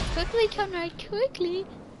 Quickly, Conrad, quickly.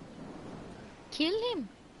 Kill him.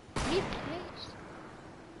 Please.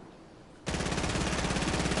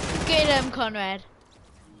 Get him, Conrad.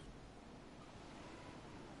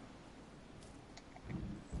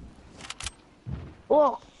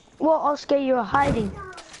 What, Oscar, you're hiding?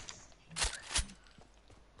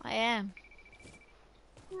 I am.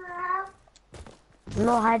 I'm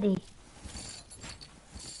not hiding.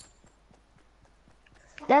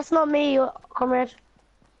 That's not me, comrade.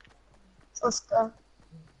 It's Oscar.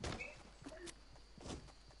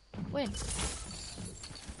 When?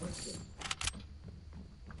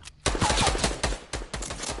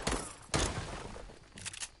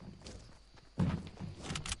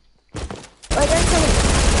 Wait, that's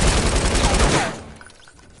coming.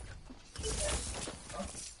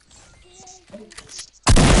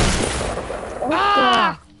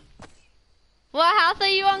 Ah! What health are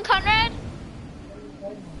you on, Conrad?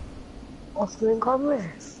 Oscar and comrade.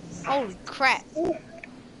 Holy crap.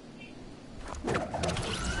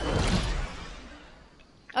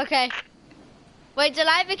 Okay. Wait, did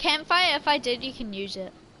I have a campfire? If I did, you can use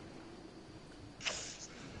it.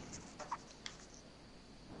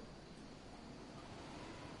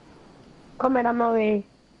 Comrade, I'm not ready.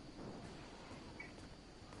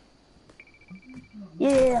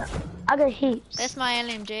 Yeah, I got heaps. That's my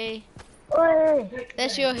LMG. Oi.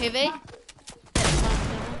 That's your heavy?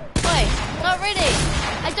 Wait, not ready.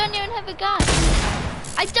 I don't even have a gun.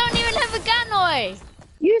 I don't even have a gun, oi.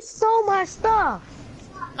 You stole my stuff.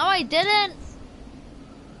 No, I didn't.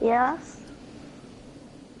 Yeah.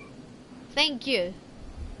 Thank you.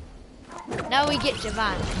 Now we get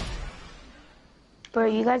Javan. Bro,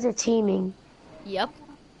 you guys are teaming. Yep.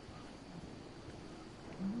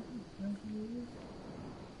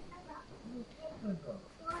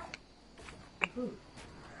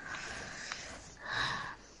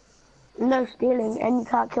 No stealing, and you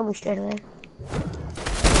can't kill me straight away.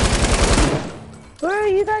 Bro,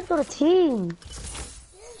 you guys got a team.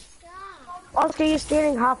 Oscar, you're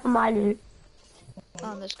stealing half of my loot.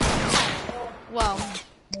 Oh, that's good. Wow.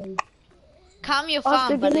 Calm your Oscar, farm,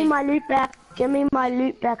 give me buddy. my loot back. Give me my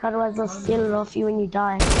loot back, otherwise I'll steal it off you when you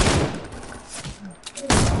die.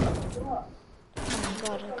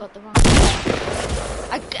 god, I got the wrong gun.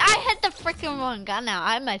 I had the freaking wrong gun out.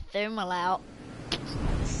 I had my thermal out.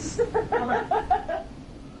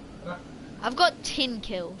 I've got 10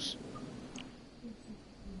 kills.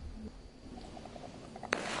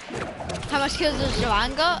 How much kills does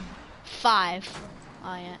Joanne got? 5.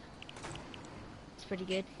 Oh yeah. It's pretty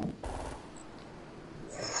good.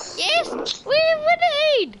 Yes! We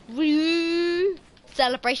winning! Woo!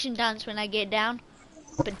 Celebration dance when I get down.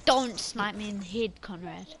 But don't snipe me in the head,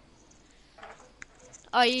 Conrad.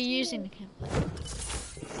 Oh, you're using the camera.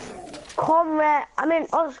 Conrad,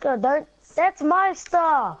 Oscar, don't. That's my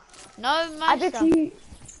stuff. No, my stuff.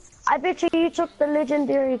 I bet you took the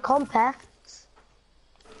legendary compact.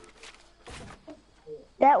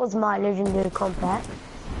 That was my legendary compact.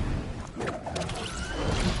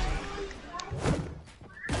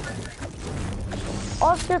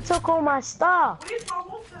 Oscar took all my stuff.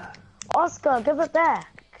 Oscar, give it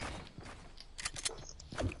back.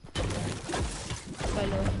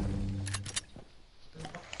 Hello.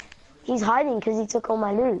 He's hiding because he took all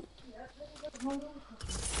my loot.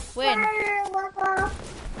 When?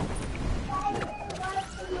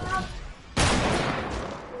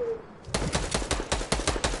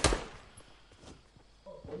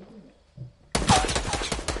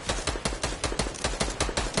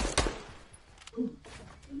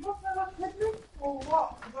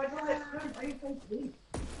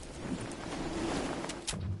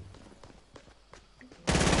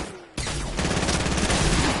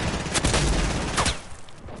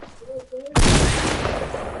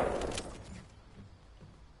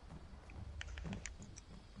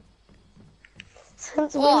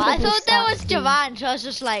 Oh, I thought that was Javan, so I was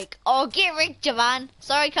just like, oh, get Rick, Javan.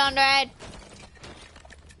 Sorry, Conrad.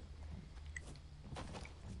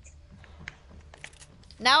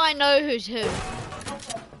 Now I know who's who.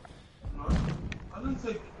 I didn't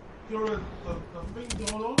think you're the thing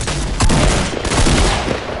going on.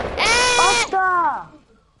 Oscar!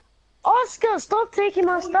 Oscar, stop taking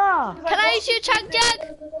my stuff! Can I use your chug jug?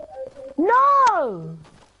 No!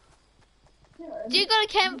 Do you got a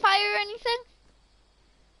campfire or anything?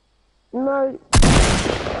 No.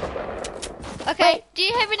 Okay, Wait, do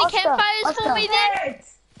you have any Oscar, campfires Oscar. for me then?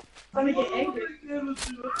 Let me get angry.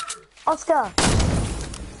 Oscar,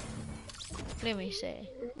 Let me see.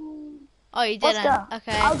 Oh, you didn't. Oscar,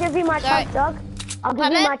 Okay. I'll give you my Sorry. chug jug. I'll give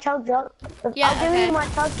Pardon? you my chug jug. Yeah, I'll give okay. you my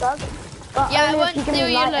chug jug. But Yeah, I only want if you give to me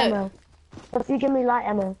do light your loot. ammo. If you give me light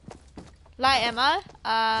ammo. Light ammo?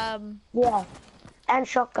 Yeah. And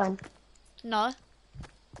shotgun. No.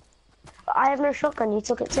 I have no shotgun, you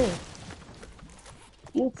took it too.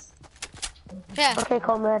 You... Yeah. Okay,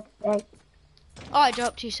 comrade. Hey. Oh, I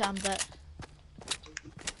dropped you some, but...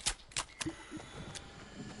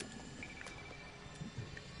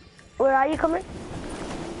 Where are you coming?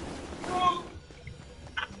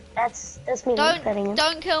 That's me petting him.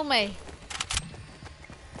 Don't kill me.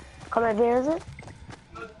 Comrade, where is it?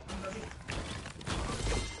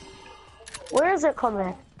 Where is it,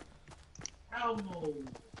 comrade? Elmo.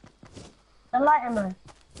 The light ammo.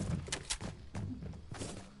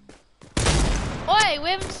 Oi, we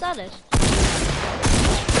haven't started.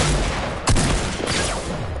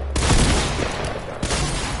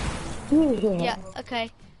 Yeah,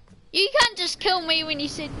 okay. You can't just kill me when you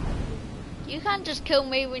said... You can't just kill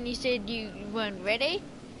me when you said you weren't ready.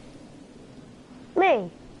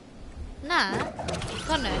 Me? Nah.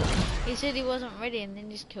 Connor. He said he wasn't ready and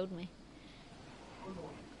then just killed me.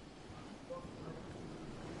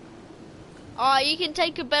 Oh, you can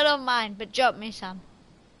take a bit of mine, but drop me some.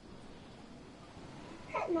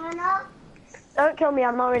 Don't kill me,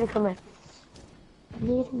 I'm not ready, comrade.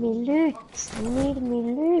 Need me loot. Need me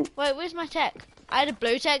loot. Wait, where's my tech? I had a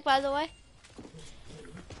blue tech, by the way.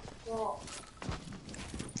 No.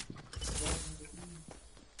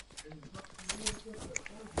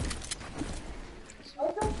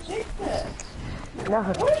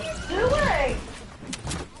 What are you doing?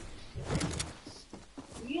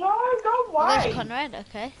 You don't know Oh, there's why. Conrad,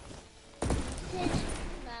 okay.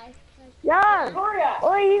 Yeah. Victoria.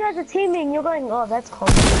 Oh, you guys are teaming. You're going. Oh, that's cool.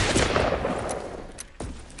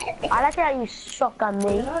 I like how you shotgun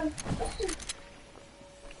me.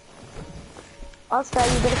 Oscar,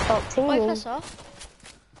 you better stop Wait, teaming. piss off.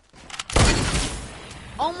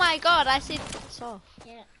 Oh my god, I said piss off.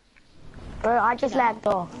 Yeah. Bro, I just lagged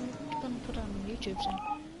off. I'm gonna put it on YouTube soon.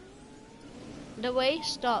 Louis,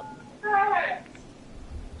 stop.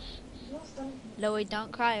 Louis,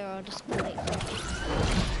 don't cry or I'll just delete it.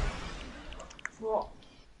 What?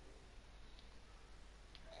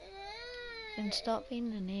 Then stop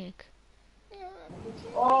being an egg.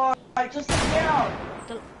 Oh, I just down.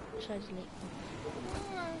 Should I delete?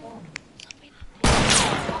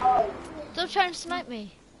 Stop trying to snipe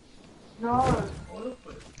me. No.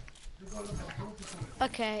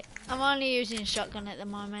 Okay, I'm only using a shotgun at the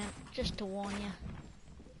moment, just to warn you.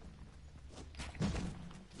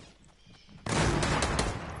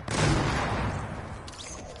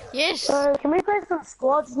 Yes! So, can we play some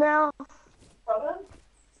squads now? Pardon?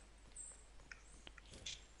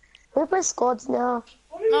 Can we play squads now?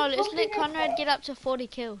 What are you No, let's talking let Conrad about? get up to 40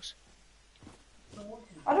 kills.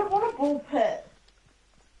 I don't want a ball pit.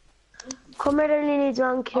 Comrade only needs 1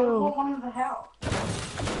 I want kill. one in the house.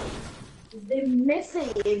 They're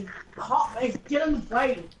missing. Pop, get in the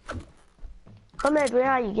plane. Comrade, where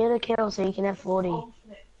are you? Get a kill so you can have 40. Oh,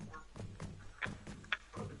 shit.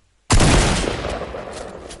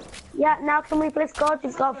 Yeah, now can we play squads?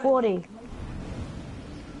 He's got 40.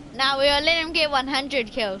 Now we will let him get 100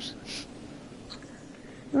 kills.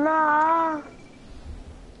 Nah.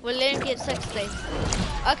 We'll let him get 60.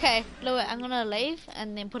 Okay, Louis, I'm gonna leave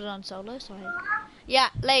and then put it on solo. Sorry. Yeah,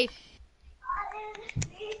 leave.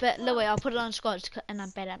 But Louis, I'll put it on squads and I'm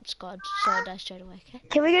bad at squads, so I'll die straight away, okay?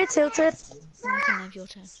 Can we go tilted? Then you can have your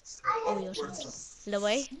turn. All your turns.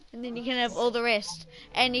 Louis, and then you can have all the rest.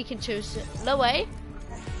 And you can choose Louis.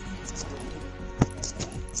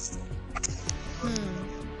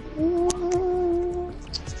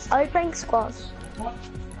 Are you playing squads?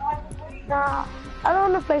 Nah, I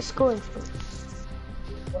don't want to play squads.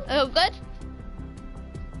 Oh, good?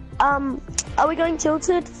 Are we going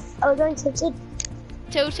tilted? Are we going tilted?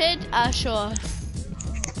 Tilted? Sure.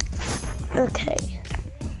 Okay.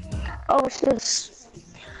 Oh, what's this?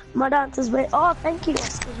 My dance is wait. Oh, thank you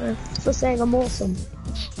for saying I'm awesome.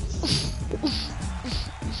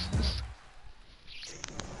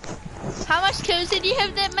 How much kills did you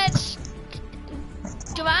have that match,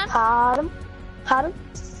 Joanne? Pardon? Pardon?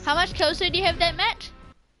 How much kills did you have that match?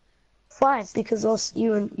 5 because also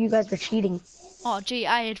you guys were cheating. Oh, gee,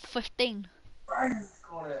 I had 15.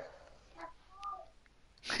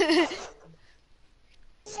 Imagine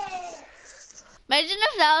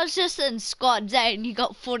if that was just in squads, eh, and you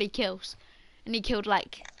got 40 kills. And you killed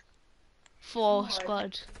like 4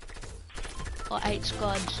 squads. Or 8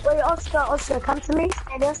 squads. Wait, Oscar, come to me.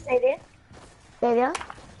 Stay there, stay there. Stay there.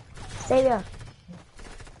 Stay there.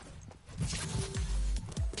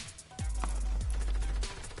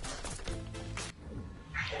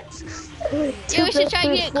 Yeah, we should try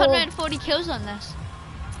and get Conrad 40 kills on this.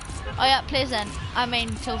 Oh yeah, Pleasant. I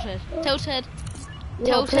mean Tilted. Tilted.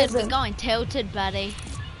 Tilted, we're going tilted, buddy.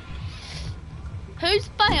 Who's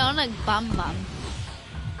Bionic Bum Bum?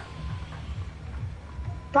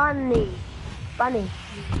 Bunny.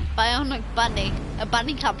 Bionic Bunny. A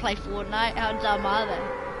bunny can't play Fortnite, how dumb are they?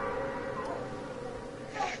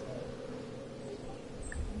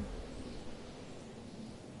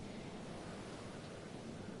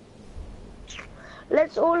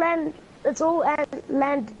 Let's all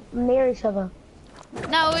land near each other.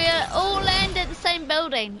 No, we all land at the same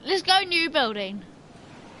building. Let's go new building.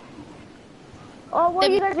 Oh, why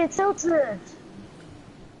you guys get tilted?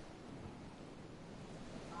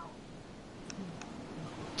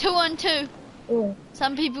 Two on two. Yeah.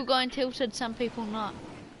 Some people going tilted, some people not.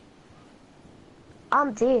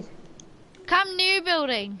 I'm dead. Come new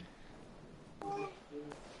building.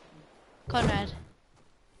 Conrad.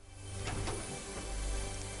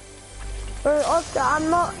 Bro, Oscar, I'm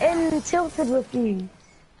not in tilted with you.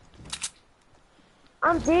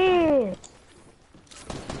 I'm dead.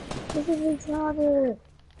 This is retarded.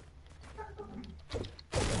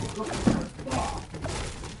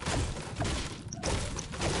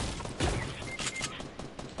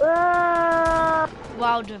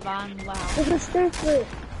 Wow, Devon, wow. This is stupid.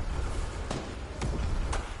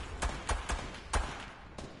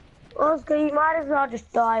 Oscar, you might as well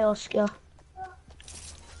just die, Oscar.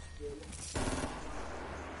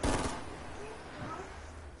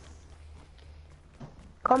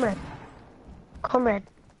 Comrade,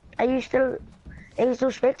 are you still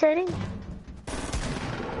spectating?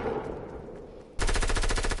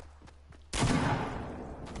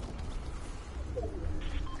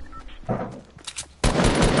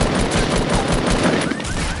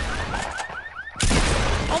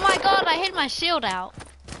 Oh my god, I hit my shield out.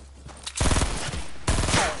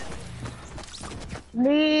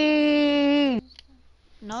 Leave.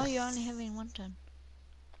 No, you're only having one turn.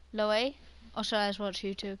 Louis? Or should I just watch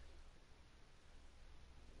YouTube?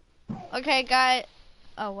 Okay, guys.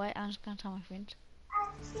 Oh, wait, I'm just gonna tell my friends.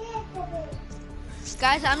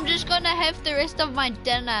 Guys, I'm just gonna have the rest of my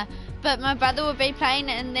dinner. But my brother will be playing,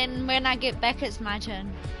 and then when I get back, it's my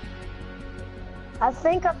turn. I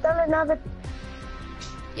think I've done another.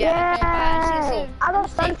 Yeah, okay, bye. See you soon. I got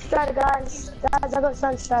Sunstrider, guys. I got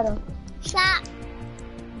Sunstrider. Shut.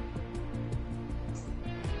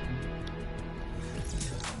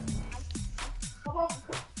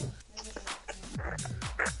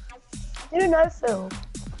 Do no Phil.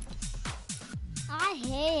 I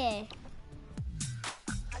hear.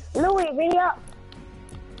 Louis, ready up.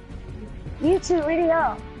 You two, ready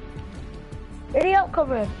up. Ready up,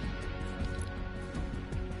 comrade.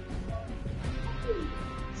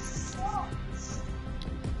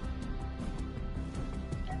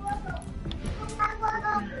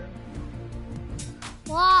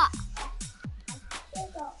 What?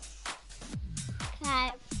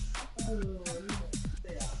 Okay.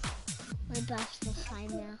 We're both the same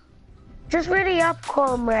now. Just ready up,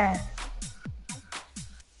 comrade.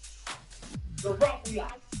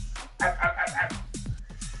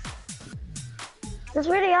 Just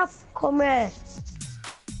ready up, comrade.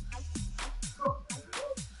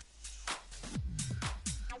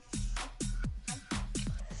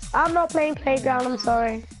 I'm not playing playground, I'm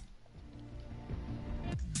sorry.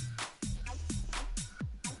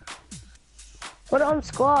 Put it on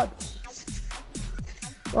squad.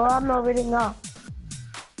 Well, I'm not reading up.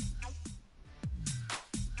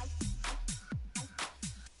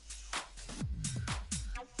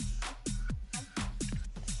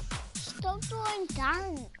 Stop doing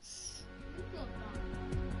dance.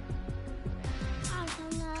 I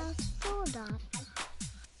don't know how to do that.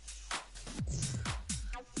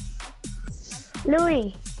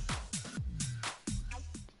 Louis.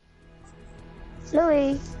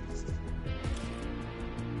 Louis.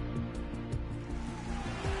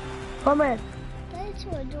 Come in. They two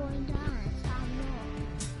are doing dance. I'm not.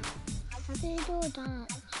 How do you do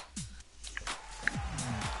dance?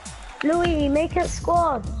 Louis, make it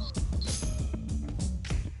squad.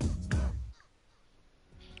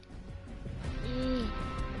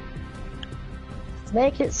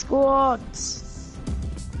 Make it squads.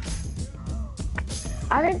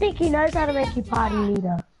 I don't think he knows how to make you party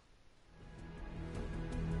leader.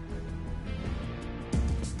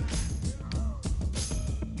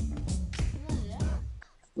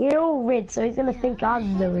 You're all red, so he's gonna think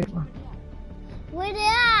I'm the red one. Ready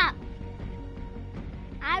up!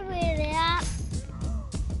 I'm ready up.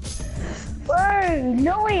 Bro,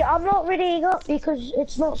 no wait, I'm not readying up because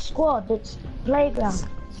it's not squad, it's playground.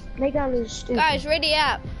 Playground is stupid. Guys, ready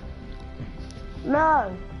up.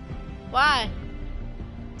 No. Why?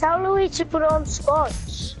 Tell Louis to put on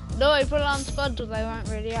squads. No, I put it on squad so they won't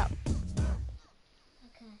ready up.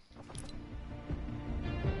 Okay.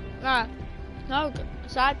 No. No,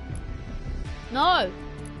 side. No.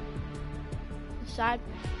 Side.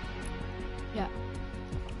 Yeah.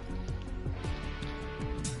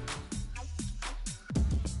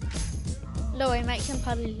 Louis, make him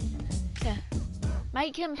party. Yeah.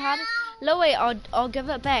 Make him party. Louis, I'll give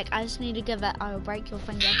it back. I just need to give it. I'll break your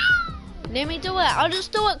finger. Let me do it. I'll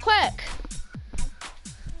just do it quick.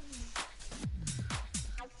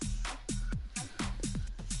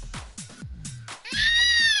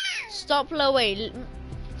 Stop, Louis.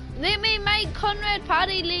 Let me make Conrad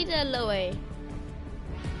party leader, Louis.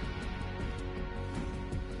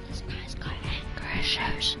 This guy's got anger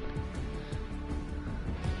issues.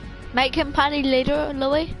 Make him party leader,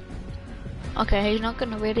 Louis. Okay, he's not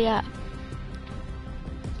gonna ready up.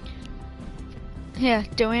 Here,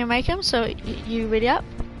 do you want me to make him so you ready up?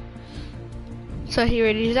 So he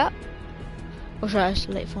readies up? Or should I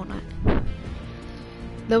select Fortnite?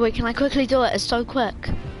 Louis, can I quickly do it? It's so quick.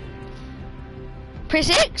 Press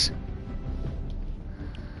X.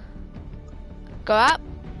 Go up.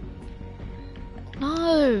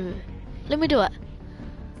 No. Let me do it.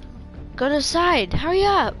 Go to the side. Hurry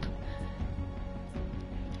up.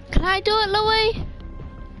 Can I do it, Louis?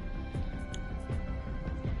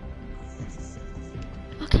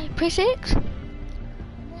 Okay, press X.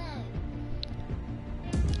 No.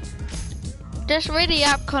 Just ready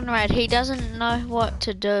up, Conrad. He doesn't know what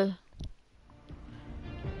to do.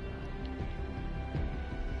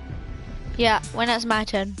 Yeah, when it's my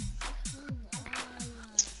turn.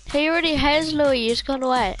 He already has, Louis. You just gotta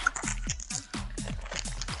wait. It's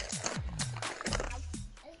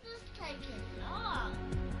just taking long.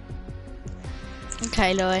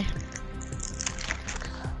 Okay, Louis.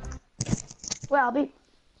 Well,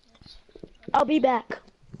 I'll be back.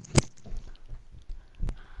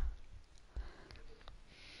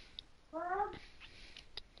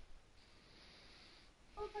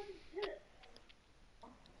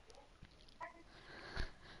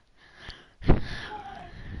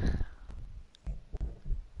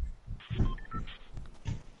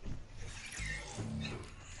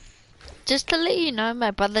 Just to let you know,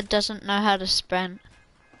 my brother doesn't know how to sprint.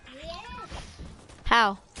 Yes.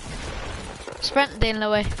 How? Sprint then,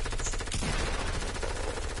 Louis.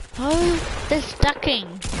 Oh, they're ducking.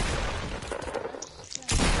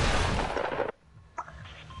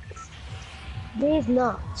 These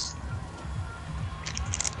nuts.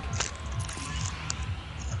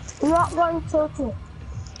 You're not going to it.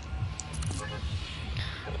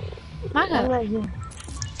 I'm Marco, right here.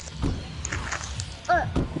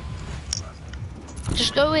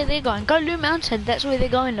 just go where they're going. Go Loot Mountain, that's where they're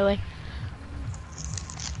going, Louis.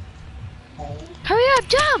 Hurry up,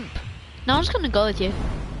 jump! No one's gonna go with you.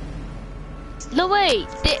 Louis,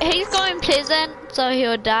 he's going Pleasant, so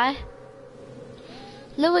he'll die.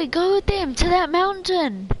 Louis, go with them to that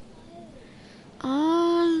mountain.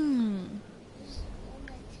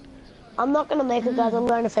 I'm not gonna make it, guys. I'm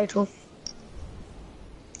going to Fatal.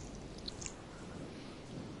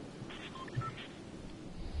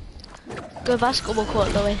 Go basketball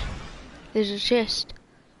court, Louis. There's a chest.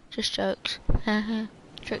 Just jokes. Haha,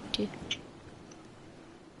 tricked you.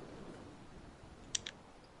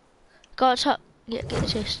 Go up top. Yeah, get the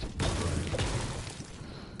chest.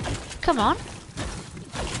 Come on.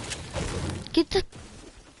 Get the...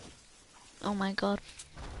 Oh my god.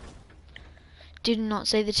 Did not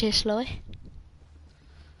see the chest, Louis.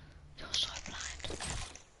 You're so blind.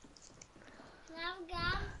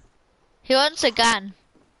 He wants a gun.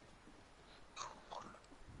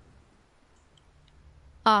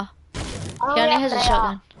 Ah. Oh, He only has a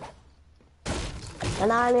shotgun.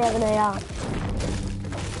 And I only have an AR.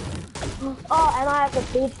 Oh, and I have a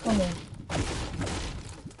beat for me.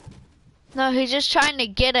 No, he's just trying to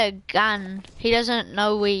get a gun. He doesn't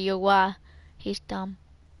know where you are. He's dumb.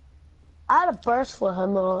 I had a burst for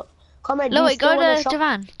him. Comrade, Louis, go to shot?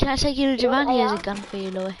 Javan. Can I take you to Javan? He has a AR? gun for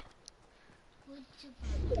you, Louis.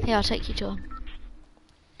 Yeah, I'll take you to him.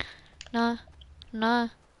 No. No.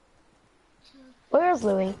 Where is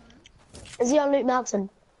Louis? Is he on Loot Mountain?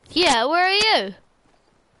 Yeah, where are you?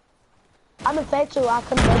 I'm in Fatal. I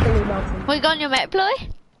couldn't make a Loot Mountain. We got on your map, Louis?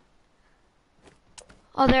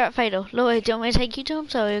 Oh, they're at Fatal. Louis, do you want me to take you to him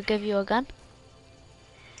so he'll give you a gun?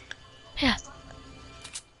 Yeah.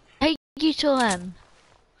 Take you to him.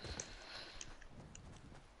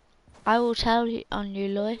 I will tell you on you,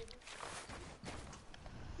 Louis.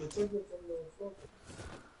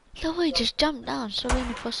 Louis, just jump down. Stop being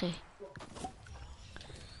a pussy.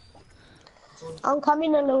 I'm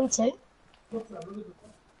coming to Louis too.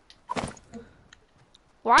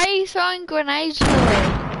 Why are you throwing grenades,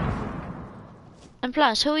 Louis? And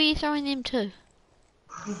plus, who are you throwing them to?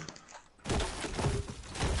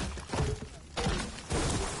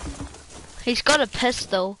 He's got a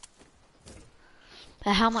pistol.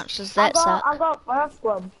 But how much does that suck? I got first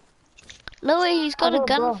one. Louis, he's got a got a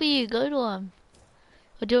gun bro. for you. Go to him.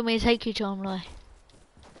 Or do you want me to take you to him, Louis?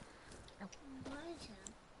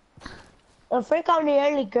 I think I'm the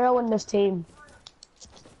only girl in this team.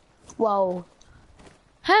 Whoa.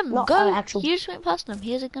 Him, Not go. actual- You just went past him.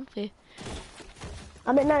 He has a gun for you.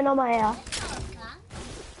 I mean, no, not my AR.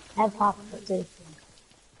 I have half of it too.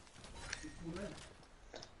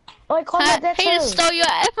 Oi, Comrade, that's He just hers. stole your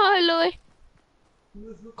ammo, Louis.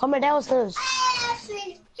 Comrade, that was hers.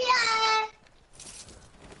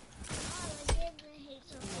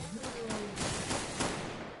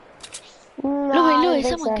 No, I Louis, don't Louis,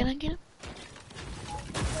 think someone, so. can I get him?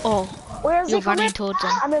 Oh, Where is you're he, running Comrade? towards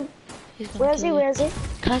him. I'm in. He's gonna Where is he? kill Where you. is he?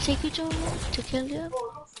 Can I take you to him to kill you?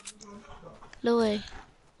 Louis,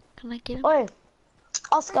 can I get him? Oi,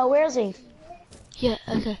 Oscar, where is he? Yeah,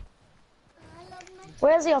 okay.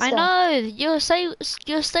 Where is he, Oscar? I know, you'll stay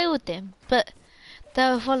with them, but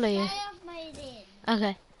they'll follow you.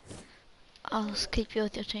 Okay. I'll just keep you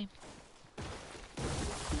with your team.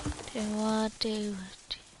 Do.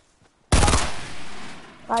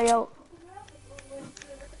 Oh, yo.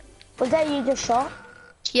 Was that you just shot?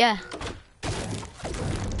 Yeah.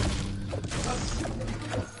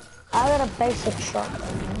 I got a basic shot.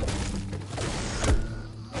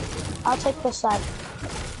 I'll take this side.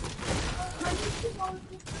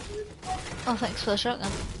 Oh, thanks for the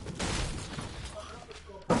shotgun.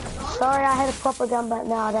 Sorry, I had a proper gun, but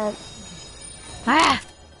now I don't. Ah!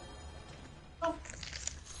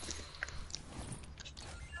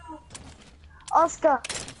 Oscar,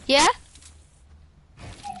 Yeah?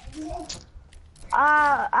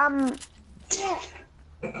 No,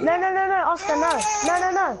 Oscar, no.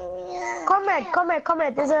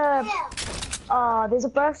 Comrade, there's a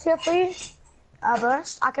burst here for you. A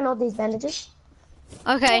burst. I can hold these bandages.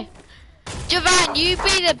 Okay. Javan, you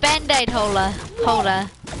be the band-aid holder.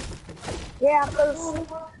 Yeah, because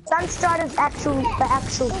Sunstrider's the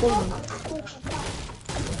actual thing.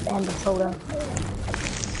 Bandage holder.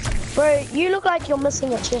 Bro, you look like you're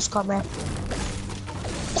missing a chest, comrade.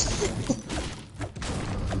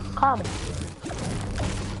 Come.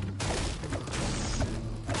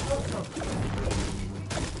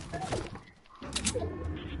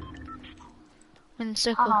 In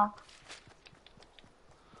circle.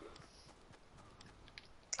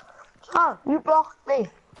 Oh, you blocked me.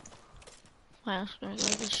 Wait, I was gonna go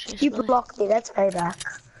this shit You way. blocked me, that's payback.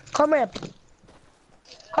 Come here.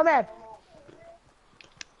 Come here.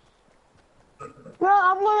 No,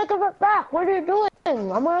 I'm gonna give it back. What are you doing?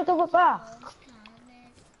 I'm gonna give it back.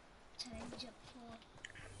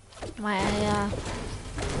 My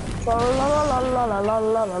La la la la la la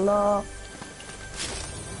la la la.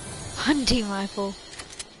 hunting rifle.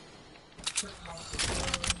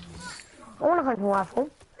 I want a hunting rifle.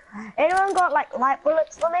 Anyone got like light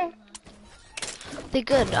bullets for me? They're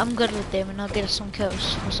good. I'm good with them, and I'll get us some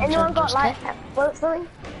kills. For some Anyone got challenges, light bullets for me?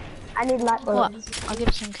 I need light What? bullets. I'll get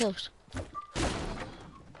us some kills.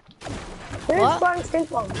 Who's What? throwing stink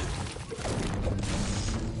bombs?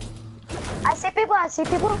 I see people, I see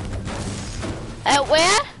people.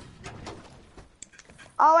 Where?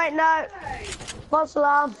 Oh wait, no. False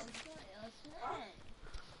alarm.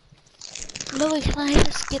 Louis, can I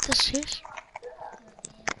just get this shit?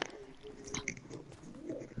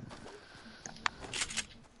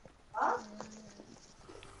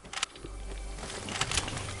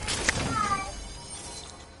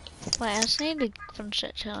 Wait, I just need to finish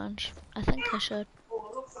that challenge. I think I should.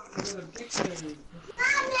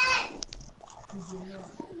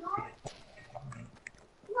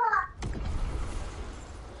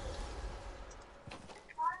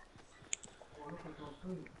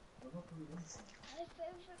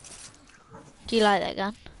 Do you like that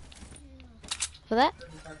gun? For that?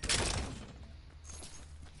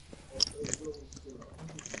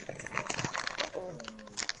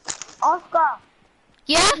 Oscar,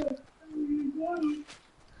 Yeah?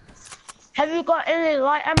 have you got any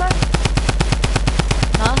light ammo?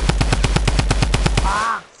 No?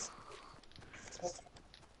 Ah.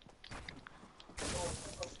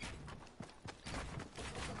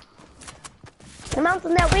 The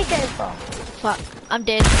mountain that we came from. Fuck, I'm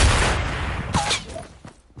dead.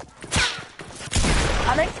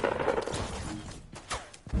 Coming.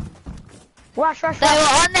 Rush, rush, They rush.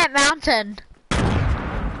 were on that mountain.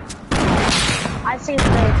 I see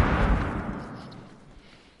three.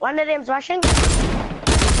 One of them's rushing.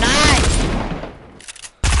 Nice.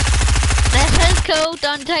 This is cool.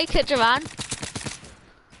 Don't take it, Javon.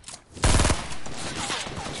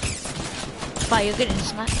 Wow, you're getting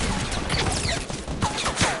smacked.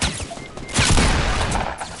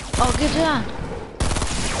 Oh, good job.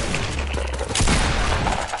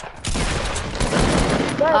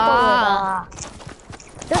 Go Ah.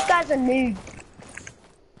 forward. This guy's a noob.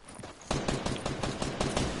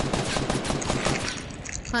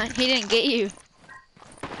 He didn't get you.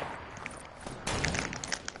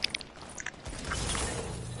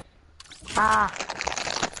 Ah.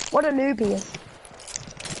 What a noob he is.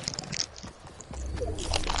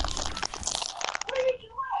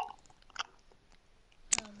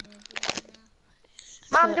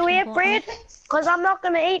 Mom, do we have bread? Because I'm not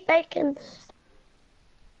going to eat bacon.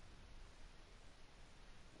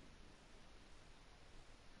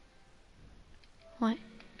 What?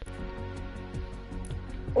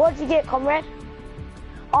 What'd you get, comrade?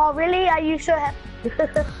 Oh, really? Are you so happy?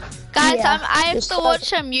 Guys, Yeah, I have you're to so- watch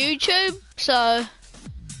some YouTube, so...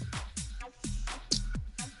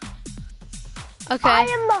 Okay. I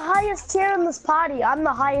am the highest tier in this party. I'm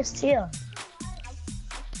the highest tier.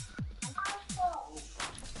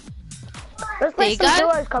 Let's play There you some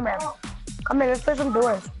go. duos, come here. Come here, let's play some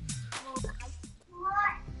duos.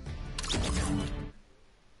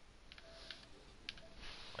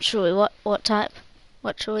 Should we what type?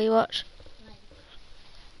 What should we watch?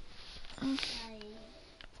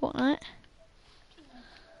 Fortnite?